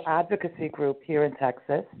political advocacy group here in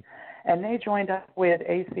Texas, and they joined up with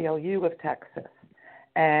ACLU of Texas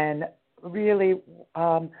and really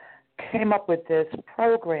came up with this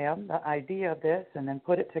program, the idea of this, and then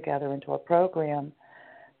put it together into a program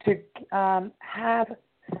to have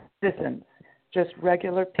citizens, just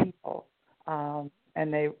regular people,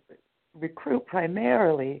 and they recruit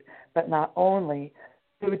primarily, but not only,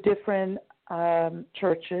 through different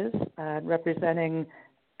churches representing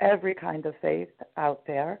every kind of faith out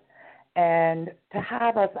there, and to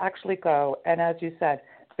have us actually go and, as you said,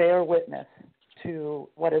 bear witness to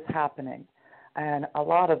what is happening. And a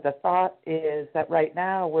lot of the thought is that right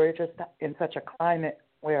now we're just in such a climate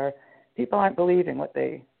where people aren't believing what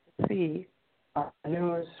they see on the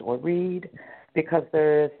news or read, because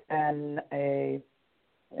there's been a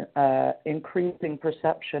increasing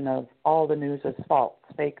perception of all the news as false,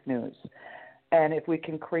 fake news. And if we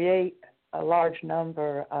can create a large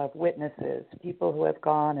number of witnesses, people who have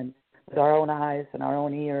gone and with our own eyes and our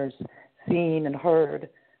own ears seen and heard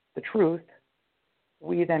the truth,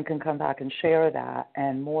 we then can come back and share that,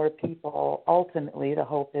 and more people, ultimately, the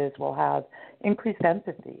hope is, will have increased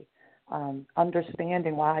empathy,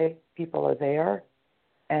 understanding why people are there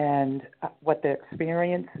and what the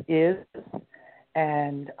experience is,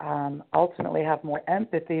 and ultimately have more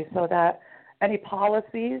empathy so that any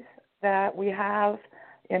policies that we have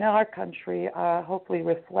in our country hopefully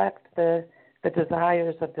reflect the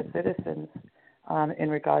desires of the citizens in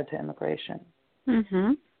regard to immigration.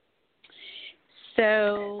 Mm-hmm.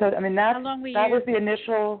 So I mean, that was the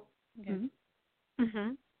initial. Okay.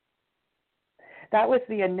 Mm-hmm. That was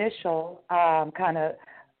the initial kind of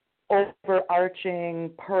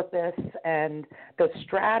overarching purpose, and the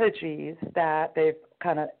strategies that they've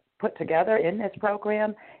kind of put together in this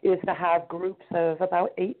program is to have groups of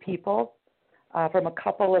about 8 people from a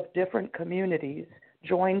couple of different communities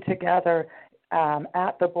join together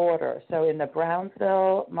at the border. So in the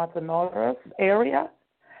Brownsville, Matamoros area.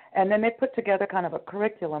 And then they put together kind of a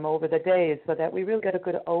curriculum over the days so that we really get a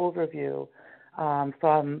good overview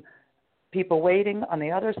from people waiting on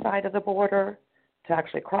the other side of the border to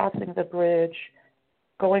actually crossing the bridge,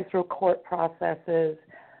 going through court processes,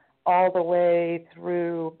 all the way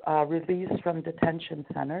through release from detention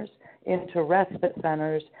centers into respite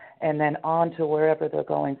centers, and then on to wherever they're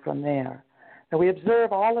going from there. So we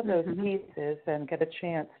observe all of those pieces and get a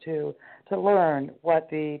chance to learn what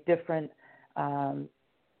the different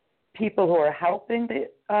people who are helping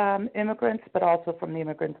the immigrants, but also from the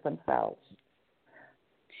immigrants themselves.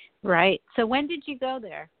 Right. So when did you go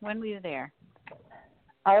there? When were you there?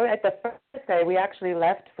 Oh, at the first day, we actually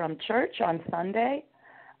left from church on Sunday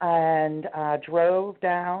and drove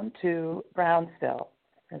down to Brownsville.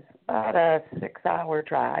 It's about a 6-hour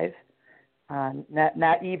drive.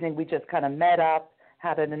 That evening, we just kind of met up,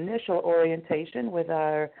 had an initial orientation with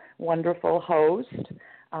our wonderful host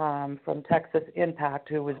from Texas Impact,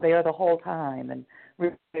 who was there the whole time and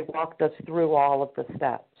really walked us through all of the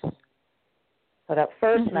steps. So that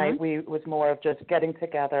first night was more of just getting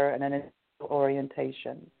together and an initial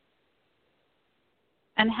orientation.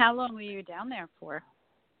 And how long were you down there for?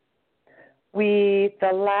 The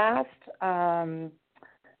last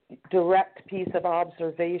direct piece of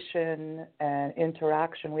observation and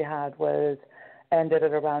interaction we had ended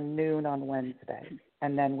at around noon on Wednesday,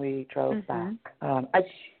 and then we drove back.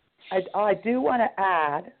 I do want to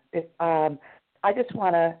add,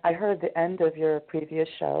 I heard the end of your previous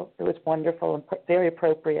show. It was wonderful and very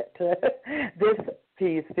appropriate to this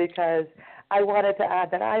piece, because I wanted to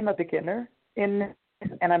add that I'm a beginner in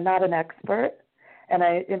this, and I'm not an expert. And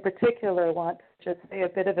I, in particular, want to just say a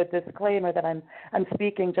bit of a disclaimer that I'm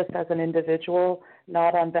speaking just as an individual,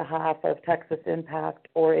 not on behalf of Texas Impact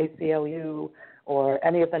or ACLU or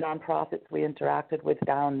any of the nonprofits we interacted with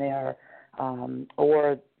down there,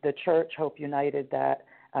 or the church, Hope United, that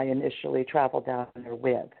I initially traveled down there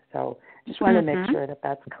with. So just wanted to make sure that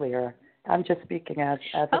that's clear. I'm just speaking as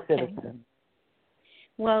a citizen.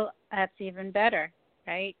 Well, that's even better,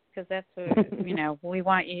 right? Because that's what, we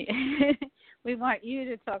want you. We want you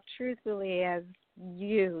to talk truthfully as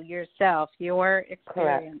you yourself, your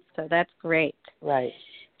experience. Correct. So that's great. Right.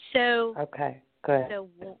 So okay, good. So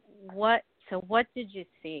what did you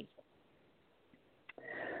see?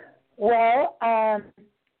 Well,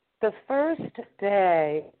 the first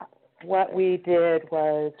day, what we did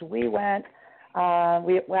was we went.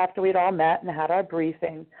 After we'd all met and had our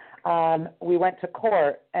briefing, we went to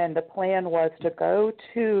court, and the plan was to go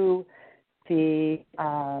to the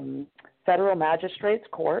Federal Magistrates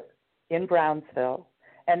Court in Brownsville,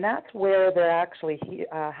 and that's where they're actually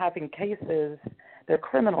having cases. They're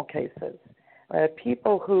criminal cases,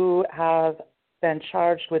 people who have been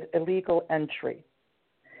charged with illegal entry,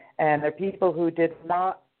 and they're people who did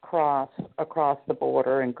not cross across the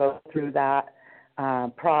border and go through that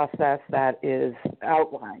process that is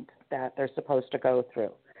outlined that they're supposed to go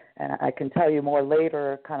through. And I can tell you more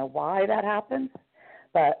later kind of why that happens,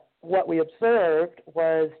 but what we observed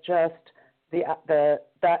was just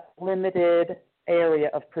that limited area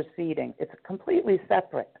of proceeding. It's completely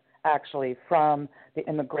separate, actually, from the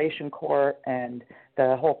immigration court and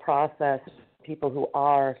the whole process of people who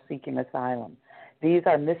are seeking asylum. These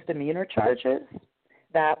are misdemeanor charges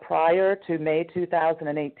that prior to May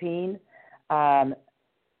 2018,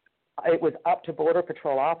 it was up to Border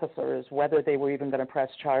Patrol officers whether they were even going to press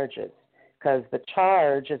charges, because the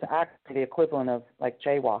charge is actually the equivalent of like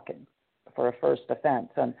jaywalking for a first offense,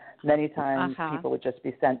 and many times people would just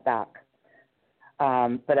be sent back.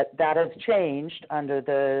 But that has changed under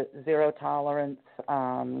the zero tolerance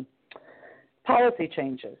policy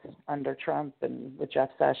changes under Trump and with Jeff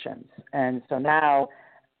Sessions. And so now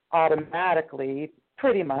automatically,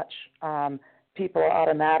 pretty much, people are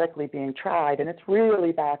automatically being tried, and it's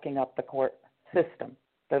really backing up the court system,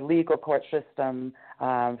 the legal court system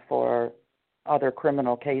for other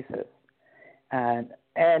criminal cases. And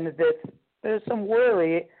there's some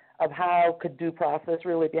worry of how could due process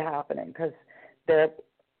really be happening, because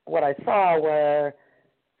what I saw were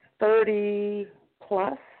 30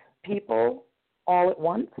 plus people all at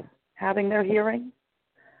once having their hearing.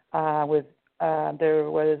 There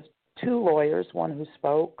was 2 lawyers, one who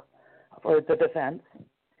spoke for the defense,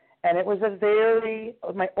 and it was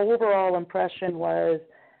my overall impression was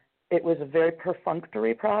it was a very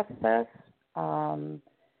perfunctory process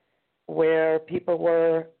where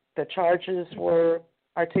the charges were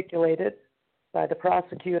articulated by the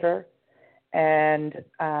prosecutor, and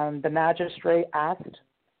the magistrate asked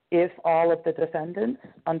if all of the defendants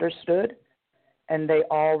understood, and they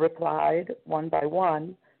all replied one by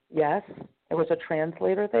one, yes. There was a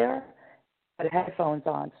translator there, had headphones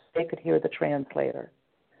on, so they could hear the translator.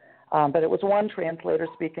 But it was one translator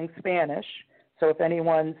speaking Spanish, so if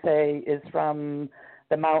anyone, say, is from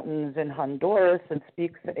the mountains in Honduras and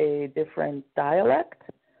speaks a different dialect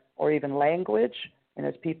or even language, and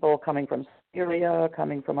there's people coming from Syria,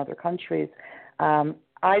 coming from other countries,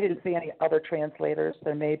 I didn't see any other translators.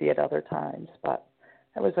 There may be at other times, but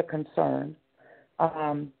that was a concern.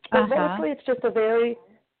 But mostly it's just a very,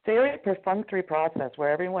 very perfunctory process where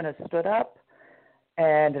everyone has stood up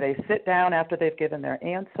and they sit down after they've given their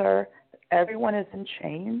answer. Everyone is in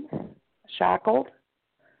chains, shackled,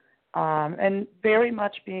 and very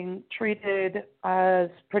much being treated as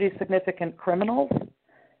pretty significant criminals,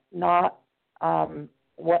 not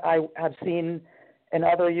what I have seen in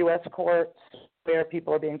other U.S. courts where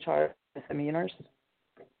people are being charged with misdemeanors.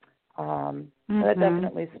 That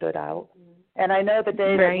definitely stood out. And I know the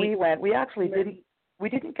day that we went, we actually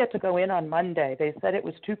didn't get to go in on Monday. They said it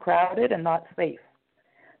was too crowded and not safe.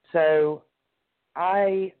 So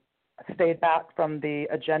I stayed back from the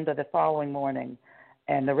agenda the following morning,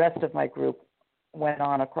 and the rest of my group went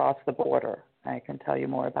on across the border. I can tell you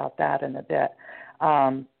more about that in a bit.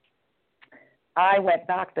 I went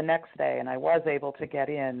back the next day, and I was able to get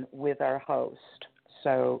in with our host.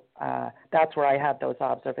 So that's where I had those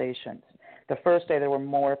observations. The first day there were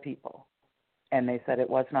more people, and they said it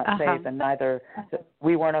was not safe, and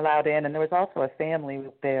we weren't allowed in. And there was also a family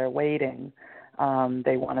there waiting.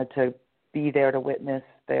 They wanted to be there to witness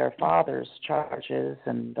their father's charges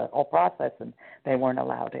and the whole process, and they weren't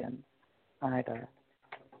allowed in either.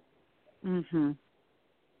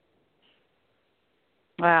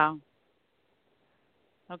 Wow.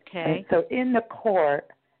 Okay. And so in the court,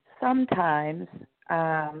 sometimes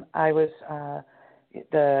I was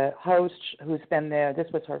the host who's been there, this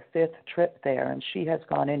was her 5th trip there, and she has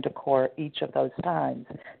gone into court each of those times.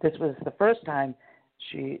 This was the first time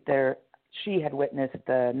she had witnessed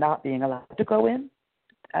the not being allowed to go in,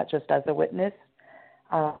 just as a witness.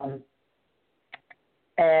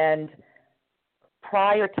 And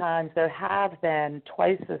prior times, there have been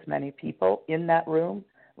twice as many people in that room,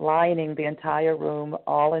 lining the entire room,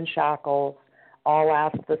 all in shackles, all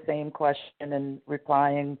asked the same question and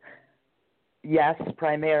replying yes,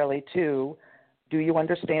 primarily to, do you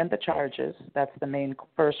understand the charges? That's the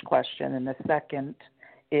first question. And the second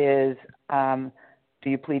is, do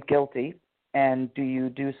you plead guilty? And do you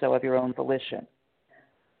do so of your own volition?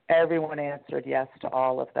 Everyone answered yes to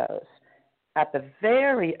all of those. At the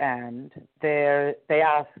very end, the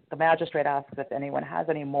magistrate asks if anyone has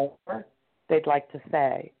any more they'd like to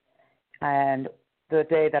say. And the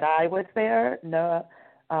day that I was there,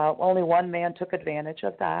 only one man took advantage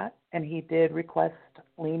of that, and he did request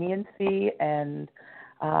leniency and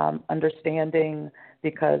understanding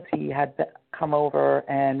because he had come over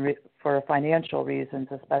and for financial reasons,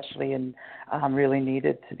 especially, and really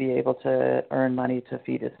needed to be able to earn money to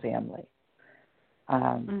feed his family.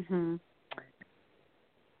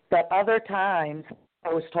 But other times,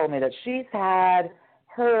 Rose told me that she's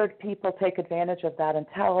heard people take advantage of that and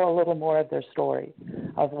tell a little more of their story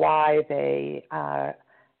of why they're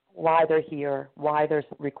here, why they're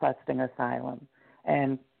requesting asylum,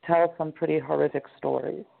 and tell some pretty horrific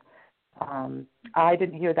stories. I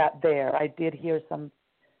didn't hear that there. I did hear some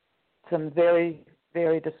very,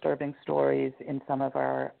 very disturbing stories in some of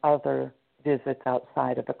our other visits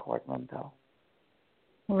outside of the courtroom, though.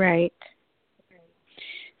 Right.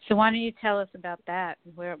 So why don't you tell us about that?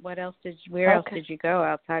 Where else did you go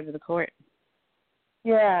outside of the court?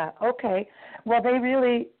 Yeah, okay. Well, they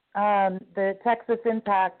really The Texas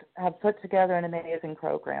Impact have put together an amazing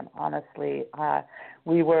program, honestly.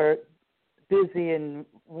 We were busy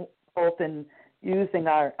both in using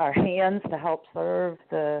our hands to help serve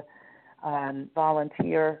the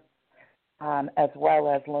volunteer, as well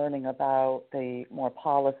as learning about the more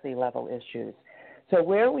policy level issues. So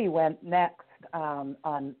where we went next on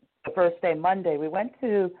the first day, Monday, we went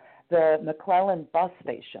to the McClellan bus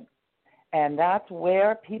station. And that's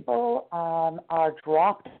where people are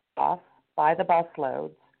dropped off by the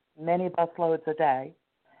busloads, many busloads a day,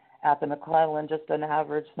 at the McClellan, just an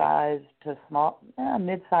average size to small,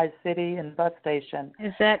 mid-sized city and bus station.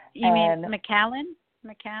 Is that, you mean McAllen?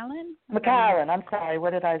 McAllen, I'm sorry,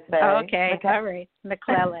 what did I say? Oh, okay, all right,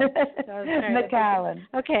 McClellan. McAllen.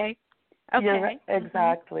 Okay. Right,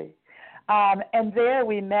 exactly. And there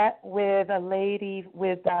we met with a lady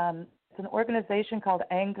with it's an organization called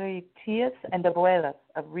Angry Tias and Abuelas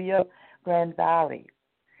of Rio Grande Valley.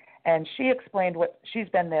 And she explained she's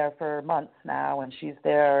been there for months now, and she's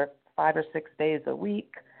there 5 or 6 days a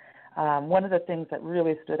week. One of the things that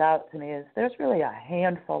really stood out to me is there's really a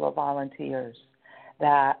handful of volunteers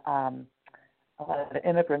that a lot of the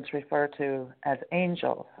immigrants refer to as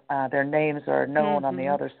angels. Their names are known on the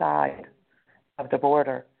other side of the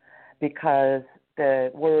border because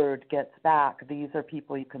the word gets back, these are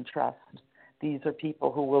people you can trust. These are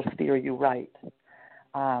people who will steer you right.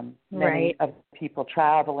 Many of people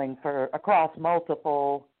traveling across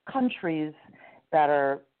multiple countries that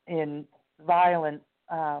are in violent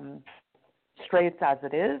straits as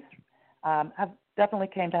it is, have definitely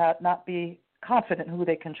came to not be confident who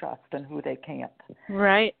they can trust and who they can't.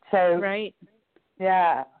 Right. So,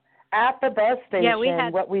 yeah. At the bus station, we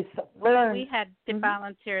had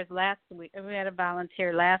volunteers last week. We had a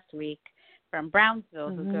volunteer last week from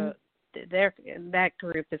Brownsville who that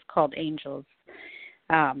group is called Angels,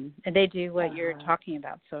 and they do what you're talking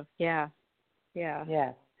about. So yeah.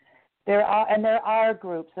 Yes, there are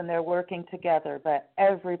groups and they're working together. But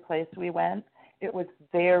every place we went, it was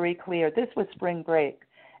very clear. This was spring break,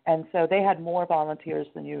 and so they had more volunteers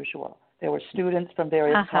than usual. There were students from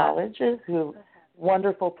various colleges who.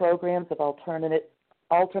 Wonderful programs of alternate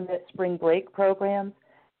spring break programs.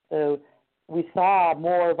 So we saw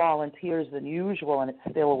more volunteers than usual, and it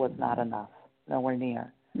still was not enough, nowhere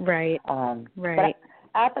near. Right. But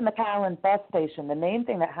at the McAllen bus station, the main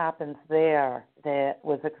thing that happens there that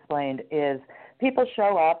was explained is people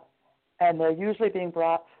show up, and they're usually being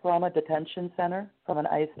brought from a detention center, from an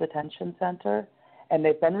ICE detention center, and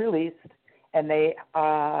they've been released, and they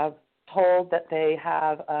are told that they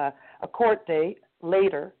have a court date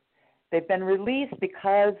later. They've been released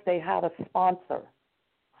because they have a sponsor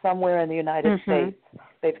somewhere in the United States.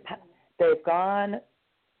 They've gone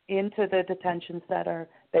into the detention center.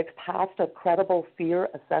 They've passed a credible fear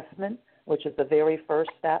assessment, which is the very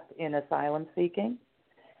first step in asylum seeking.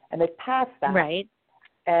 And they've passed that. Right.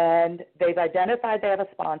 And they've identified they have a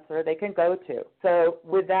sponsor they can go to. So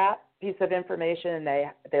with that piece of information,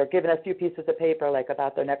 they're given a few pieces of paper, like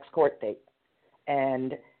about their next court date.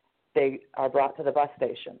 And they are brought to the bus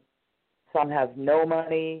station. Some have no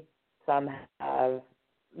money. Some have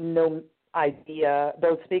no idea.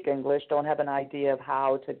 Those speak English don't have an idea of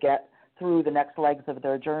how to get through the next legs of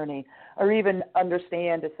their journey, or even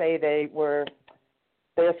understand to say their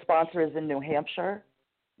sponsor is in New Hampshire.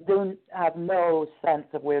 They have no sense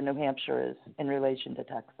of where New Hampshire is in relation to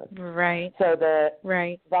Texas. Right. So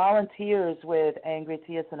the volunteers with Angry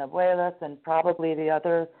Tias and Abuelas, and probably the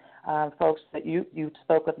other folks that you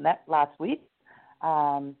spoke with last week,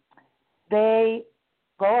 they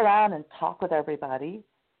go around and talk with everybody,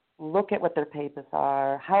 look at what their papers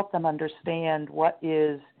are, help them understand what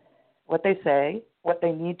they say, what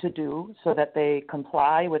they need to do so that they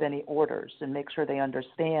comply with any orders and make sure they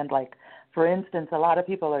understand. Like, for instance, a lot of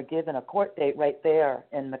people are given a court date right there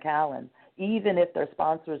in McAllen, even if their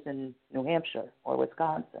sponsor's in New Hampshire or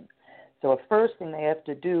Wisconsin. So a first thing they have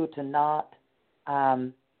to do to not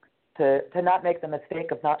make the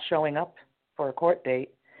mistake of not showing up for a court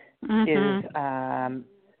date is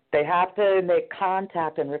they have to make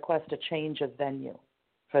contact and request a change of venue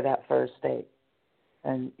for that first date.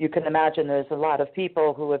 And you can imagine there's a lot of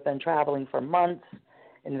people who have been traveling for months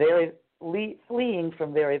and fleeing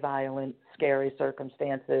from very violent, scary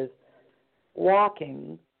circumstances,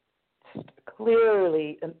 walking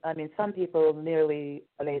clearly. I mean, some people nearly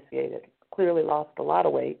emaciated, clearly lost a lot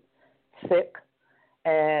of weight, sick,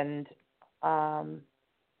 and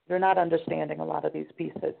they're not understanding a lot of these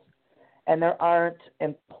pieces. And there aren't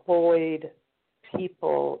employed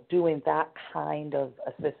people doing that kind of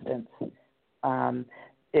assistance.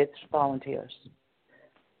 It's volunteers.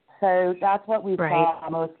 So that's what we saw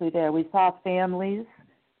mostly there. We saw families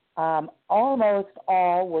almost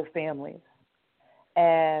all were families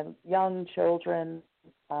and young children,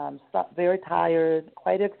 very tired,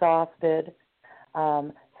 quite exhausted.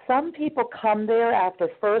 Some people come there after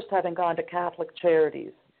first having gone to Catholic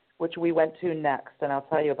Charities, which we went to next, and I'll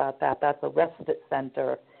tell you about that. That's a respite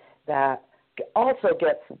center that also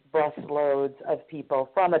gets bus loads of people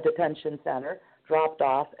from a detention center dropped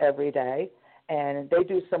off every day, and they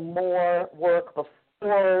do some more work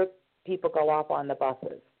before people go off on the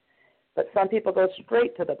buses. But some people go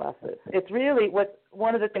straight to the buses. It's really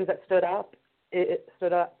one of the things that stood out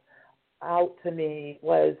to me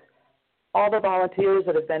was all the volunteers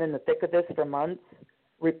that have been in the thick of this for months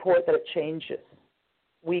report that it changes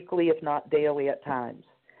weekly, if not daily at times.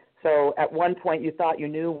 So at one point you thought you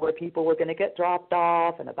knew where people were going to get dropped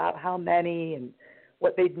off and about how many and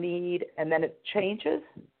what they'd need, and then it changes,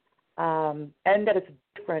 and that it's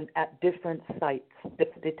different at different sites,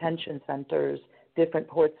 different detention centers, different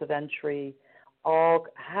ports of entry, all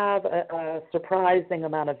have a surprising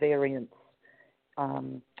amount of variance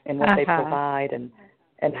in what they provide and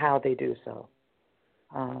how they do so.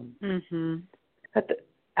 So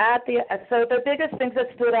the biggest things that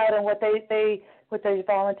stood out and what the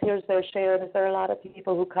volunteers there shared is there are a lot of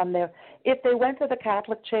people who come there. If they went to the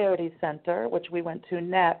Catholic Charities Center, which we went to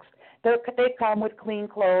next, they come with clean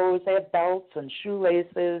clothes. They have belts and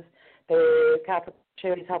shoelaces. The Catholic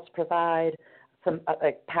Charities helps provide some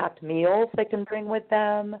packed meals they can bring with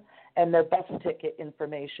them, and their bus ticket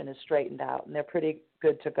information is straightened out, and they're pretty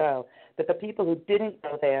good to go. But the people who didn't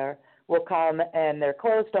go there will come, and their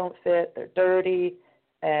clothes don't fit, they're dirty,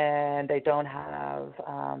 and they don't have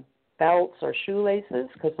belts or shoelaces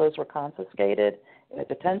because those were confiscated in a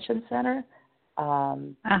detention center.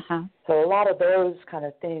 So a lot of those kind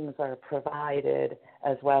of things are provided,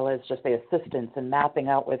 as well as just the assistance in mapping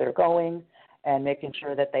out where they're going and making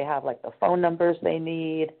sure that they have like the phone numbers they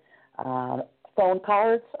need. Phone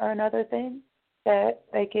cards are another thing that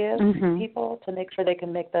they give people to make sure they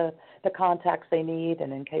can make the contacts they need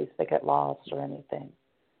and in case they get lost or anything.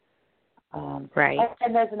 Right.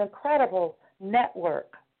 And there's an incredible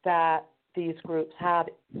network that these groups have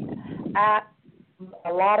at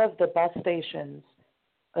a lot of the bus stations.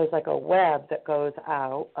 There's like a web that goes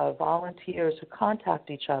out of volunteers who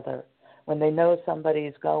contact each other when they know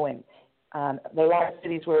somebody's going. There are a lot of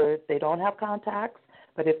cities where they don't have contacts,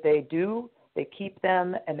 but if they do, they keep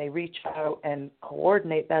them and they reach out and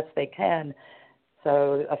coordinate best they can.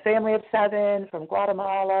 So a family of 7 from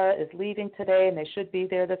Guatemala is leaving today, and they should be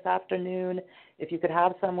there this afternoon. If you could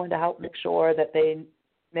have someone to help make sure that they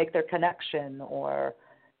make their connection or,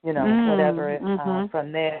 whatever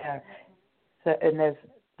from there. So, and there's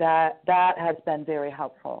that has been very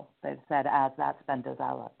helpful, they've said, as that's been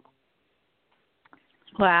developed.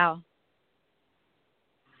 Wow.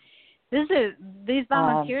 These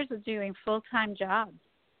volunteers are doing full-time jobs.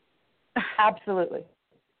 Absolutely.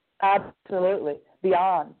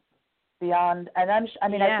 Beyond. And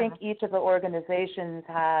I think each of the organizations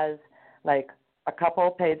has like a couple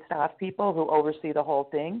paid staff people who oversee the whole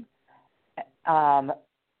thing.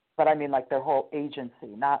 But I mean like their whole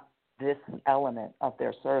agency, not this element of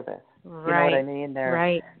their service. Right. You know what I mean?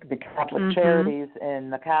 The Catholic Charities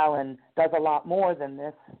in McAllen does a lot more than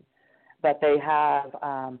this, but they have,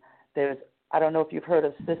 I don't know if you've heard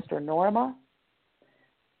of Sister Norma,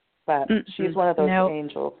 but she's one of those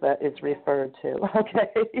angels that is referred to.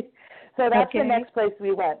 Okay. So that's the next place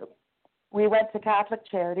we went. We went to Catholic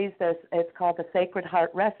Charities. It's called the Sacred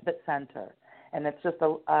Heart Respite Center, and it's just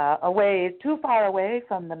a way too far away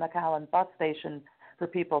from the McAllen bus station for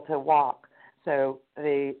people to walk. So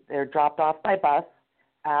they're dropped off by bus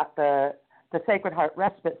at the Sacred Heart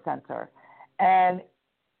Respite Center. And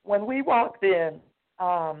when we walked in,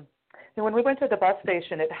 when we went to the bus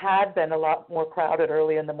station, it had been a lot more crowded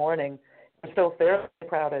early in the morning. It was still fairly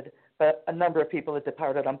crowded, but a number of people had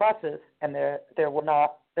departed on buses, and there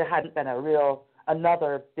hadn't been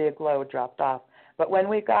another big load dropped off. But when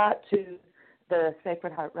we got to the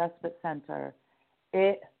Sacred Heart Respite Center,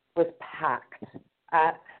 it was packed.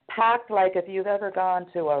 Packed like if you've ever gone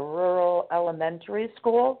to a rural elementary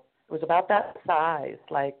school. It was about that size.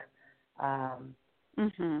 Like I'm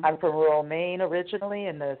from rural Maine originally,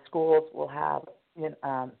 and the schools will have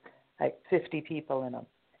like 50 people in them.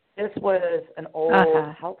 This was an old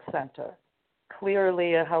health center,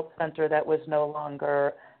 clearly a health center that was no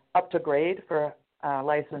longer up to grade for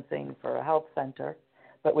licensing for a health center,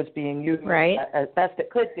 but was being used as best it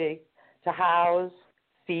could be to house,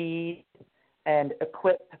 feed, and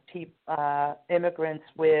equip immigrants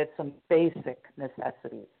with some basic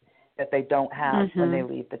necessities that they don't have when they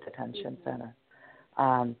leave the detention center.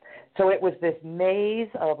 So it was this maze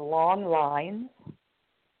of long lines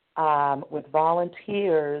with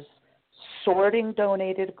volunteers sorting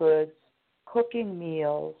donated goods, cooking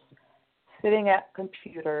meals, sitting at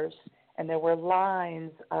computers, and there were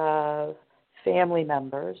lines of family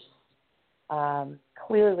members,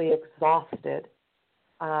 clearly exhausted,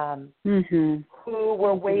 who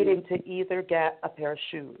were waiting to either get a pair of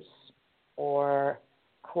shoes or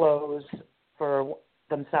clothes for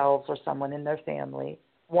themselves or someone in their family,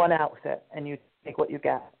 one outfit, and you take what you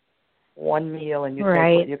get, one meal, and you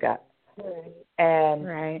take what you get. And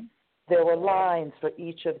there were lines for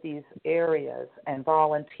each of these areas, and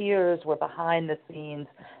volunteers were behind the scenes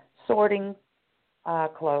sorting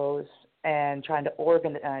clothes and trying to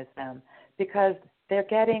organize them, because they're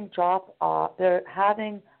getting drop off. They're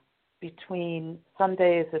having between, some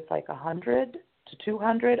days it's like 100 to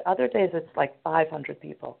 200, other days it's like 500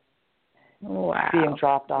 people being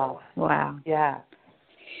dropped off. Wow. Yeah.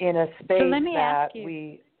 In a space so let me that ask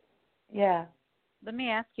you, Let me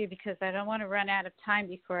ask you, because I don't want to run out of time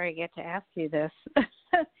before I get to ask you this. Okay.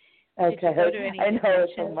 Did you go to any I know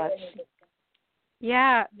it's so much.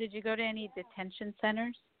 Yeah. Did you go to any detention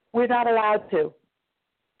centers? We're not allowed to.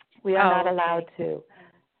 We are not allowed to.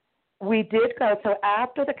 We did go. So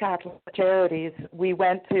after the Catholic Charities, we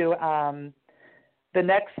went to the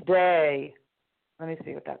next day. Let me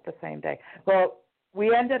see what that's the same day. Well,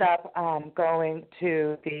 we ended up going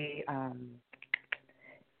to the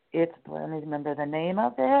let me remember the name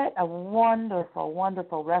of it, a wonderful,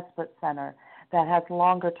 wonderful respite center that has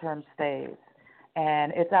longer-term stays.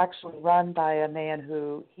 And it's actually run by a man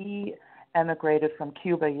who, he emigrated from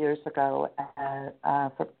Cuba years ago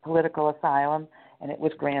for political asylum, and it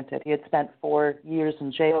was granted. He had spent 4 years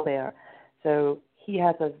in jail there. So he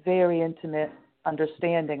has a very intimate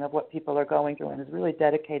understanding of what people are going through and has really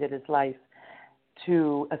dedicated his life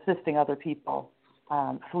to assisting other people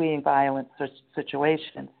fleeing violent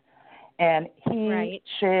situations. And he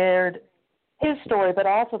shared his story, but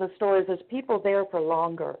also the stories. There's people there for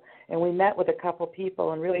longer. And we met with a couple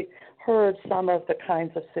people and really heard some of the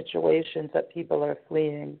kinds of situations that people are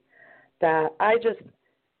fleeing that I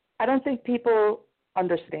don't think people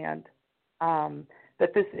understand,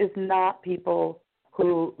 that this is not people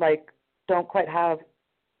who, like, don't quite have,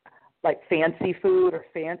 like, fancy food or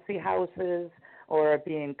fancy houses or are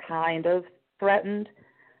being kind of threatened.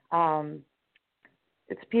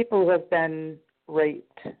 It's people who have been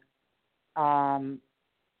raped,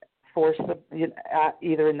 forced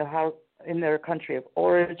either in the house, in their country of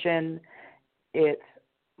origin. It's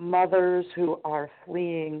mothers who are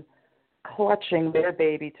fleeing, clutching their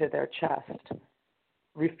baby to their chest,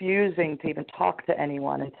 refusing to even talk to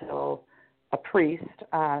anyone until a priest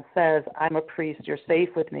says, "I'm a priest, you're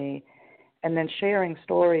safe with me," and then sharing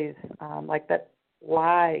stories like that.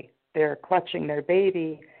 Why they're clutching their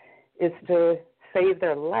baby is to save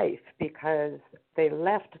their life, because they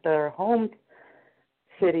left their home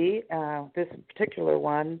city. This particular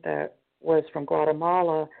one that was from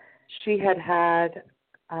Guatemala, she had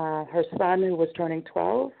her son, who was turning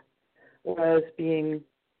 12, was being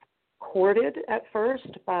courted at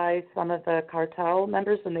first by some of the cartel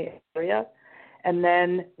members in the area. And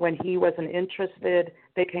then when he wasn't interested,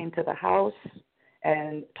 they came to the house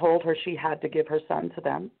and told her she had to give her son to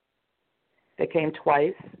them. They came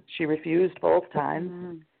twice. She refused both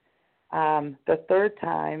times. The third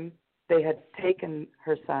time, they had taken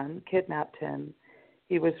her son, kidnapped him.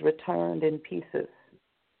 He was returned in pieces,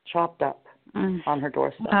 chopped up on her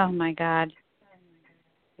doorstep. Oh, my God.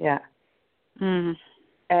 Yeah.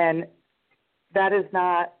 And that is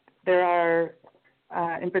not, there are,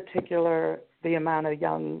 in particular, the amount of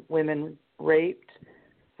young women raped,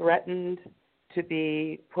 threatened to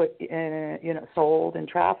be put in, sold in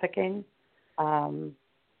trafficking.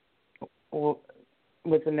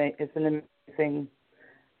 It's an amazing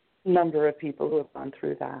number of people who have gone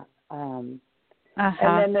through that. And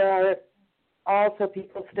then there are also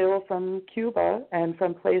people still from Cuba and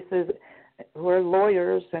from places who are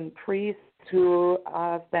lawyers and priests who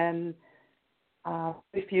have been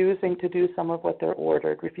refusing to do some of what they're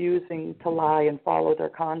ordered, refusing to lie and follow their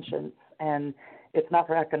conscience. And it's not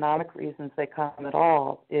for economic reasons they come at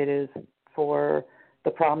all. It is for the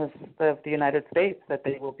promise of the United States that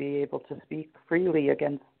they will be able to speak freely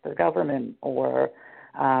against the government or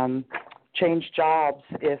change jobs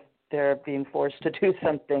if they're being forced to do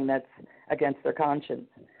something that's against their conscience.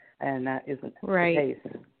 And that isn't the case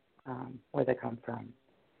where they come from.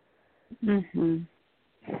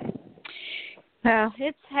 Well,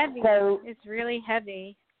 it's heavy. So, it's really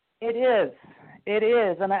heavy. It is.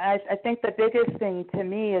 And I think the biggest thing to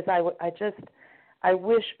me is I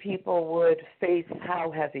wish people would face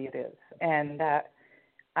how heavy it is. And that,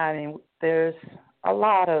 there's a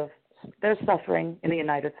lot of there's suffering in the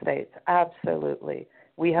United States, absolutely.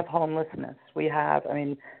 We have homelessness. We have,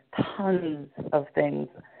 tons of things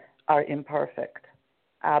are imperfect,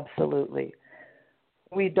 absolutely.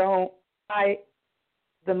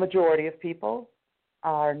 The majority of people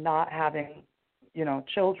are not having,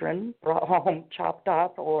 children brought home chopped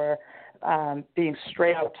up or being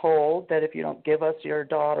straight out told that if you don't give us your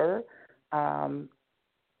daughter,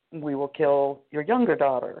 we will kill your younger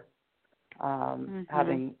daughter,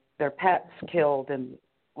 having their pets killed and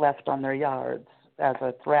left on their yards as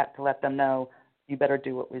a threat to let them know you better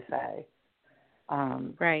do what we say.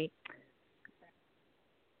 Right.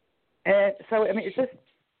 And so, it's just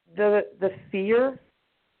the fear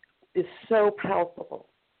is so palpable.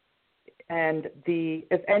 And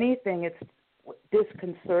if anything, it's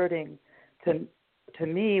disconcerting to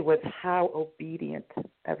me was how obedient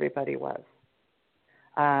everybody was.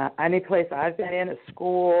 Any place I've been in, a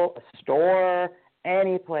school, a store,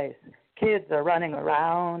 any place, kids are running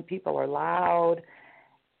around, people are loud.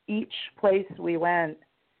 Each place we went,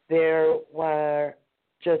 there were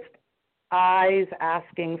just eyes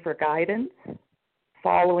asking for guidance,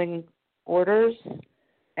 following orders,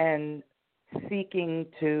 and seeking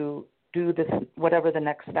to do this, whatever the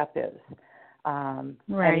next step is. Right.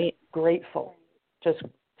 And grateful, just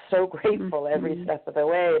so grateful every step of the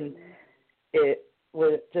way. And it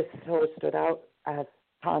was just so stood out as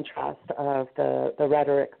contrast of the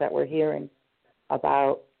rhetoric that we're hearing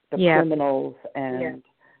about the criminals and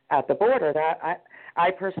at the border. That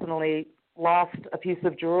I personally lost a piece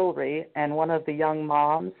of jewelry, and one of the young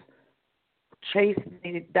moms chased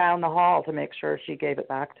me down the hall to make sure she gave it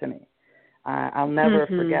back to me. I'll never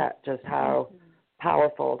forget just how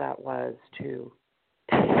powerful that was to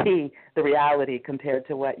see the reality compared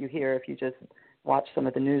to what you hear if you just watch some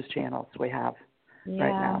of the news channels we have right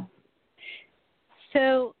now.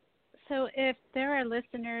 So if there are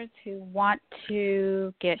listeners who want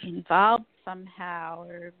to get involved somehow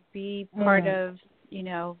or be part of,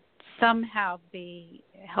 somehow be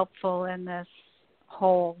helpful in this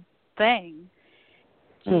whole thing,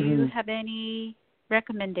 do you have any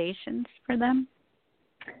recommendations for them?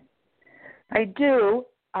 I do.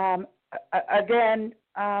 Again,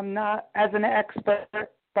 not as an expert,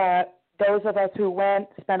 but those of us who went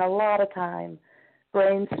spent a lot of time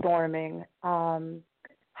brainstorming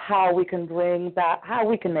how we can how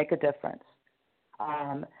we can make a difference,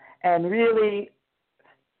 and really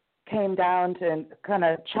came down to kind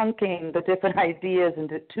of chunking the different ideas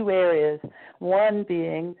into two areas, one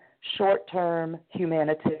being short-term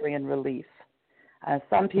humanitarian relief.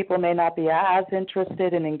 Some people may not be as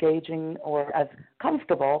interested in engaging or as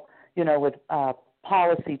comfortable, with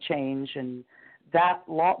policy change and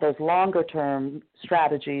those longer-term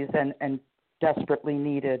strategies and desperately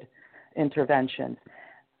needed interventions.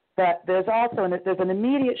 But there's also an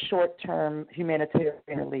immediate short-term humanitarian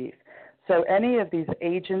relief. So any of these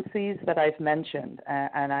agencies that I've mentioned,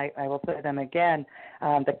 and I will say them again,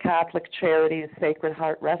 the Catholic Charities Sacred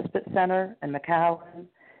Heart Respite Center in McAllen,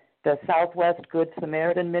 the Southwest Good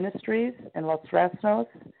Samaritan Ministries in Los Fresnos,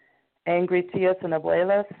 Angry Tias and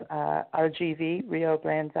Abuelas, RGV, Rio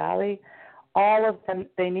Grande Valley, all of them,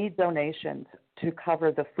 they need donations to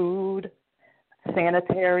cover the food,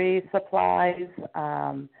 sanitary supplies,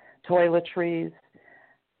 toiletries,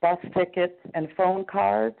 bus tickets, and phone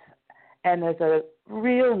cards. And there's a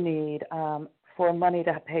real need for money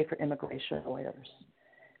to pay for immigration lawyers,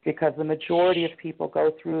 because the majority of people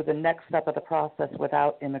go through the next step of the process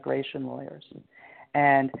without immigration lawyers.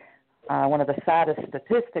 And one of the saddest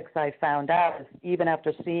statistics I found out is even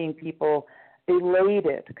after seeing people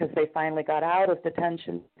elated because they finally got out of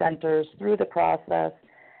detention centers through the process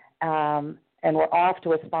and were off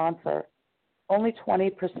to a sponsor, only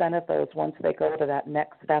 20% of those, once they go to that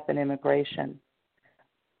next step in immigration,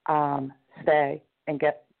 stay and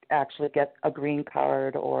get a green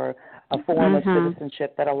card or a form of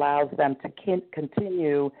citizenship that allows them to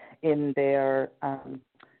continue in their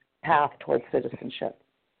path towards citizenship.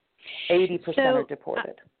 80% are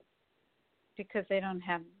deported. Because they don't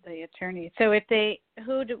have the attorney. So if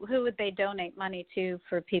who would they donate money to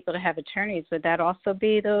for people to have attorneys? Would that also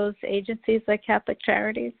be those agencies like Catholic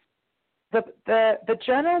Charities? The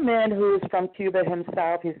gentleman who's from Cuba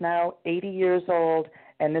himself, he's now 80 years old,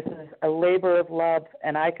 and this is a labor of love,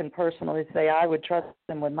 and I can personally say I would trust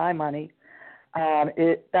him with my money.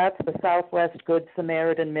 That's the Southwest Good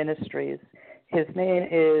Samaritan Ministries. His name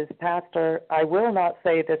is Pastor, I will not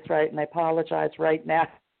say this right, and I apologize right now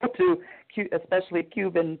to especially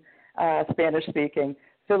Cuban Spanish-speaking,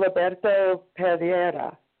 Filiberto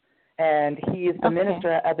Pereira, and he is the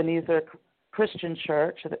minister at Ebenezer Christian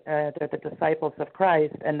Church, they're the Disciples of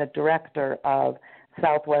Christ, and the director of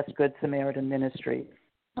Southwest Good Samaritan Ministry.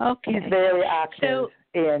 Okay. He's very active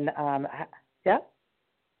in, yeah?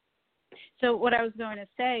 So what I was going to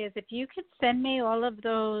say is if you could send me all of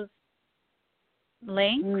those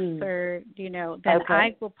links or, then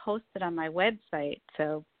I will post it on my website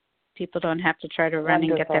so people don't have to try to run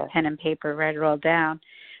and get their pen and paper, write it all down.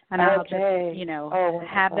 And I'll just,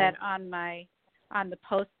 have that on the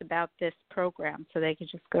post about this program so they could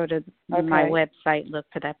just go to my website and look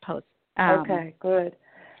for that post. Okay, good.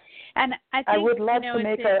 And I think, I would love to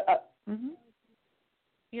make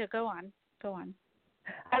Yeah, go on.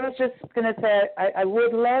 I was just going to say I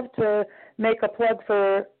would love to make a plug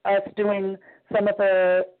for us doing some of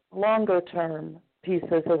the longer-term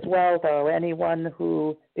pieces as well, though, anyone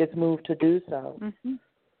who is moved to do so.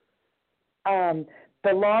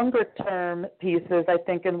 The longer-term pieces, I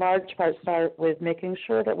think, in large part start with making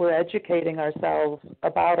sure that we're educating ourselves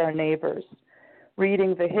about our neighbors,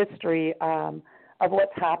 reading the history of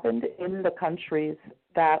what's happened in the countries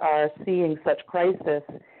that are seeing such crisis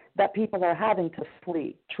that people are having to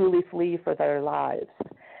flee, truly flee for their lives.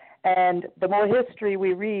 And the more history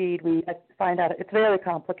we read, we find out it's very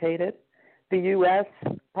complicated. The U.S.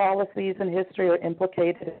 policies and history are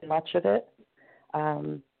implicated in much of it.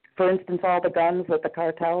 For instance, all the guns that the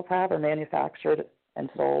cartels have are manufactured and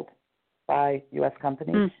sold by U.S.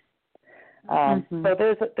 companies. So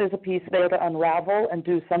there's a piece there to unravel and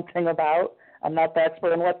do something about. I'm not the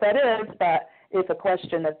expert on what that is, but it's a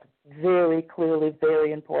question that's very clearly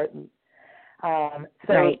very important.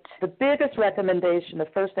 The biggest recommendation, the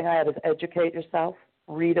first thing I have is educate yourself,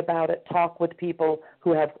 read about it, talk with people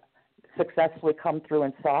who have successfully come through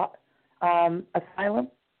and sought asylum.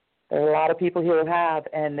 There are a lot of people here who have,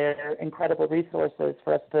 and they're incredible resources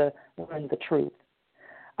for us to learn the truth.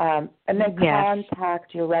 And then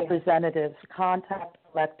contact your representatives, contact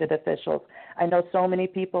elected officials. I know so many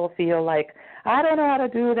people feel like, I don't know how to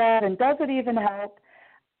do that, and does it even help?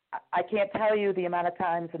 I can't tell you the amount of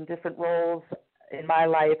times in different roles in my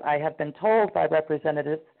life I have been told by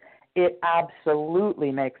representatives it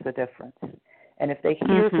absolutely makes a difference. And if they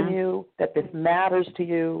hear from you that this matters to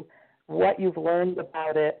you, what you've learned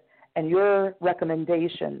about it, and your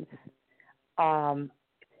recommendations,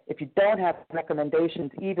 if you don't have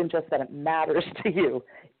recommendations, even just that it matters to you,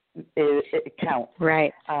 it counts.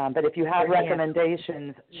 Right. But if you have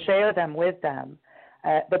recommendations, share them with them.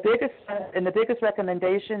 The biggest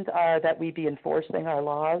recommendations are that we be enforcing our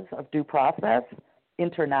laws of due process,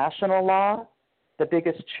 international law. The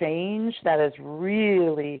biggest change that has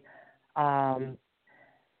really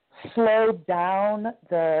slowed down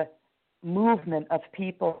the movement of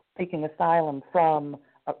people seeking asylum from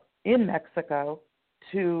in Mexico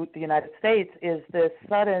to the United States is this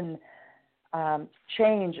sudden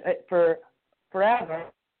change for forever,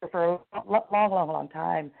 for a long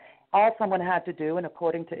time. All someone had to do, and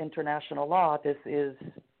according to international law, this is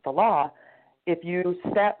the law, if you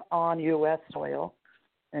step on U.S. soil,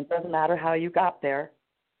 and it doesn't matter how you got there,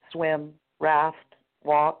 swim, raft,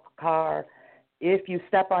 walk, car, if you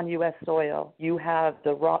step on U.S. soil, you have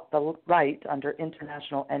the right under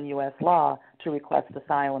international and U.S. law to request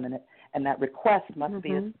asylum in it, and that request must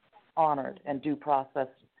be honored, and due process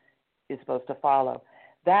is supposed to follow.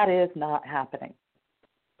 That is not happening.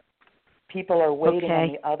 People are waiting on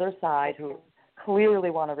the other side who clearly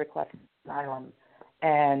want to request asylum,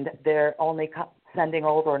 and they're only sending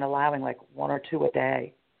over and allowing like one or two a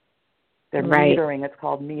day. They're metering, it's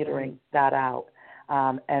called metering that out.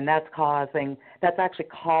 And that's actually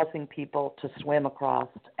causing people to swim across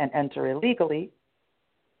and enter illegally.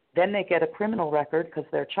 Then they get a criminal record because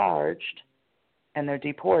they're charged and they're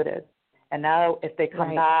deported. And now if they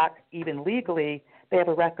come back even legally, they have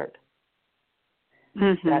a record.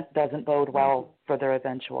 That doesn't bode well for their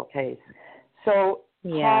eventual case. So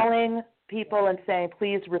calling people and saying,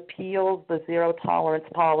 please repeal the zero tolerance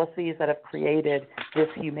policies that have created this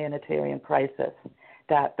humanitarian crisis,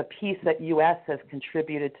 that the piece that U.S. has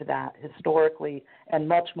contributed to that historically and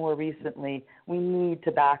much more recently, we need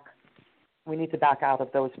to back out of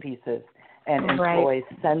those pieces and employ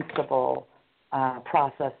sensible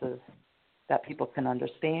processes that people can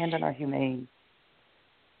understand and are humane.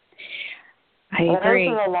 I agree.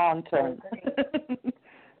 Those are a long term.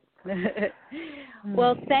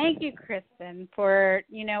 Well, thank you, Kristin, for,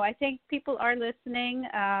 I think people are listening.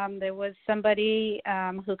 There was somebody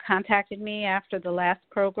who contacted me after the last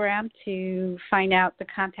program to find out the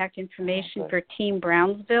contact information for Team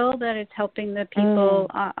Brownsville that is helping the people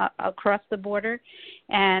across the border.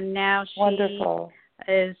 And now she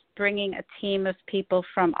is bringing a team of people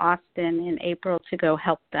from Austin in April to go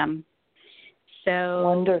help them.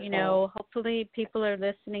 So, hopefully people are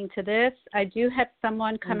listening to this. I do have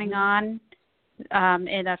someone coming on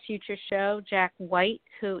in a future show, Jack White,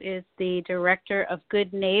 who is the director of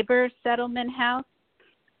Good Neighbor Settlement House.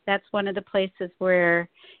 That's one of the places where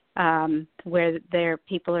their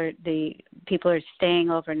people are staying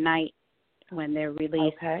overnight when they're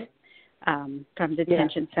released from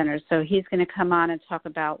detention centers. So he's going to come on and talk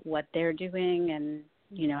about what they're doing and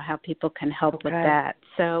how people can help with that.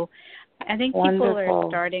 So I think people are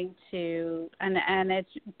starting to, and it's,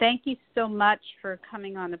 thank you so much for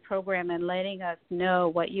coming on the program and letting us know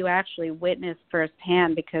what you actually witnessed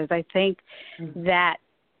firsthand, because I think that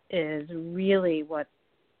is really what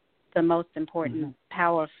the most important,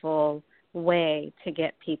 powerful way to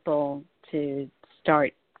get people to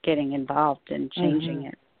start getting involved and changing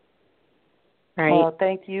it. Right? Well,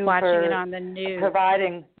 thank you Watching for it on the news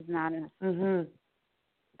providing. is not enough.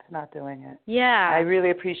 It's not doing it. Yeah. I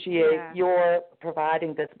really appreciate your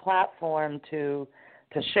providing this platform to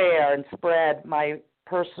share and spread my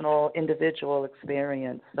personal, individual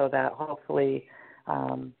experience, so that hopefully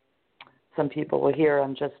some people will hear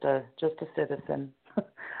I'm just a citizen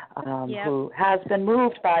who has been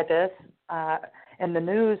moved by this in the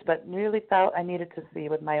news, but really felt I needed to see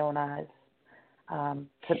with my own eyes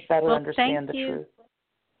to better understand the truth.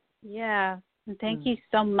 Yeah, and thank you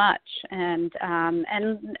so much, and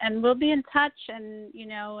we'll be in touch, and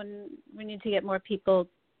and we need to get more people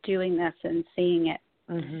doing this and seeing it.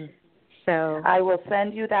 So I will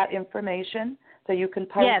send you that information so you can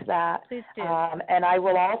post that. Please do. And I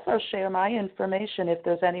will also share my information if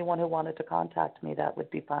there's anyone who wanted to contact me. That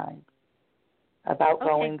would be fine. About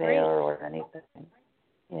going there or anything.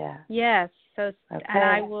 Yeah. Yes. So and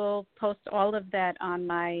I will post all of that on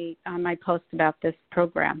my post about this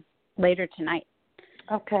program later tonight.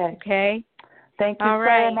 Okay. Okay. Thank you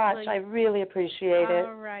so much. Well, I really appreciate it.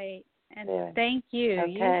 All right. And thank you.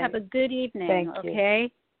 Okay. You have a good evening. Thank you.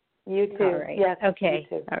 Okay. You too. All right. Yes. Okay.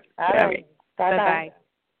 You too. All right. Bye-bye.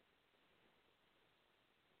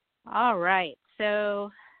 All right.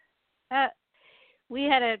 So we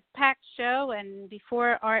had a packed show, and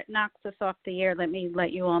before Art knocks us off the air, let me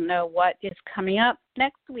let you all know what is coming up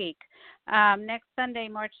next week. Next Sunday,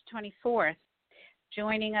 March 24th.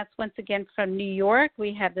 Joining us once again from New York,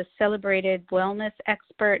 we have the celebrated wellness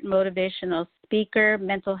expert, motivational speaker,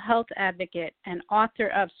 mental health advocate, and author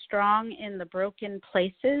of Strong in the Broken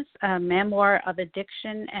Places, a memoir of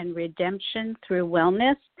addiction and redemption through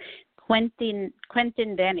wellness, Quentin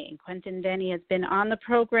Denny. Quentin Denny has been on the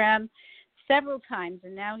program several times,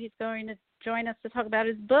 and now he's going to join us to talk about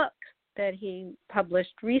his book that he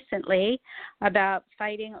published recently about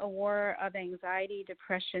fighting a war of anxiety,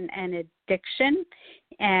 depression, and addiction,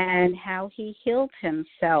 and how he healed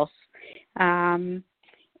himself.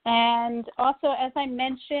 And also, as I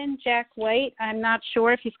mentioned, Jack White, I'm not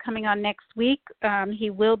sure if he's coming on next week. He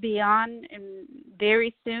will be on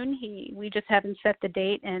very soon. We just haven't set the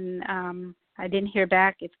date, and I didn't hear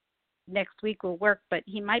back if next week will work, but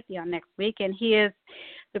he might be on next week. And he is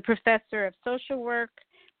the professor of social work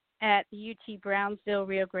at the UT Brownsville,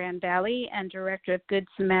 Rio Grande Valley, and director of Good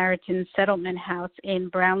Samaritan Settlement House in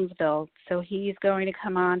Brownsville. So he's going to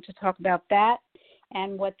come on to talk about that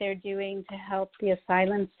and what they're doing to help the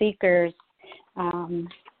asylum seekers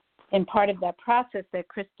in part of that process that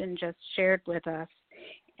Kristin just shared with us.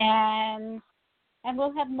 And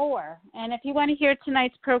we'll have more. And if you want to hear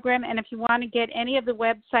tonight's program, and if you want to get any of the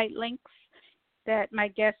website links that my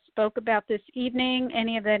guest spoke about this evening,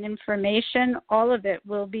 any of that information, all of it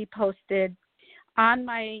will be posted on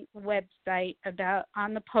my website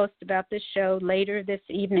on the post about this show later this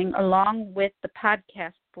evening, along with the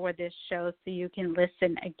podcast for this show, so you can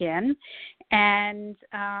listen again. And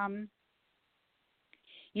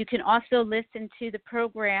you can also listen to the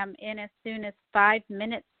program in as soon as 5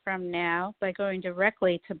 minutes from now by going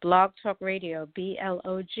directly to Blog Talk Radio,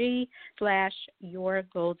 blog/Your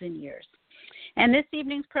Golden Years. And this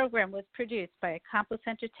evening's program was produced by Accomplice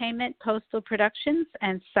Entertainment, Postal Productions,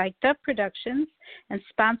 and Psyched Up Productions, and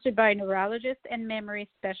sponsored by neurologist and memory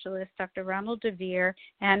specialist Dr. Ronald DeVere,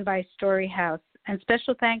 and by Storyhouse. And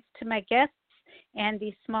special thanks to my guests,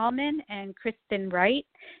 Andy Smallman and Kristin Wright.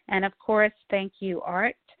 And, of course, thank you,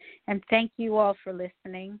 Art. And thank you all for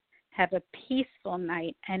listening. Have a peaceful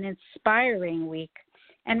night and inspiring week.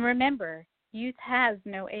 And remember, youth has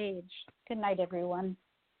no age. Good night, everyone.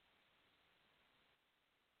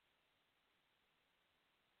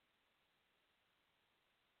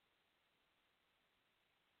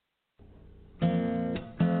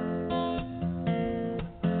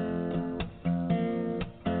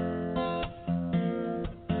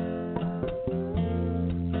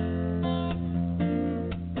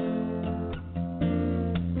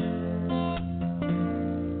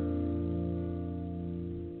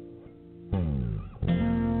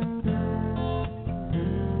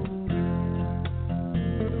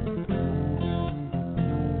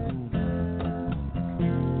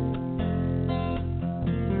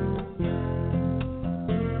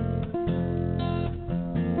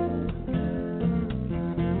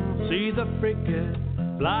 See the frigate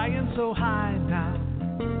flying so high now,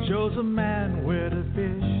 shows a man where to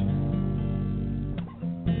fish.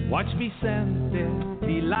 Watch Vicente,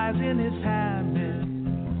 he lies in his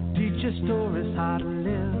hammock, teaches tourists how to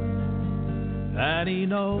live, and he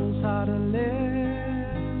knows how to live.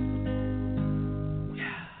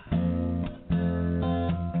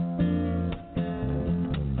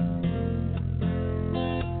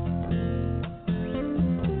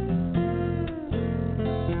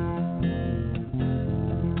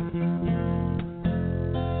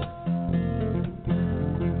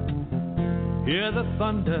 Hear the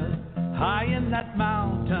thunder high in that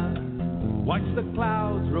mountain, watch the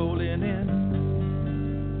clouds rolling in.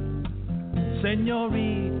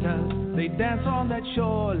 Senoritas, they dance on that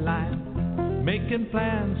shoreline, making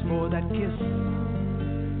plans for that kiss,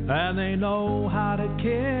 and they know how to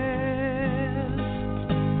kiss.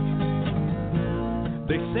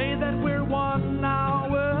 They say that we're 1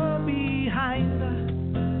 hour behind,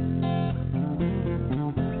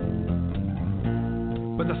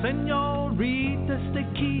 but the senoritas, they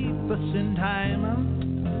keep us in time.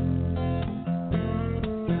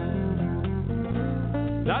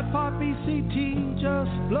 That poppy CT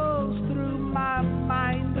just blows through my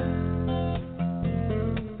mind.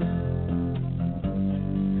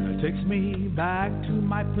 It takes me back to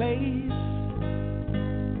my place,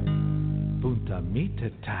 Punta Mita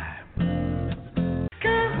time.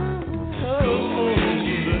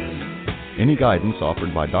 Any guidance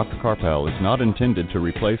offered by Dr. Carpel is not intended to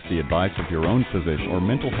replace the advice of your own physician or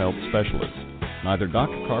mental health specialist. Neither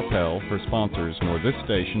Dr. Carpel, her sponsors, nor this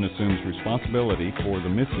station assumes responsibility for the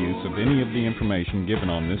misuse of any of the information given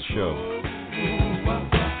on this show.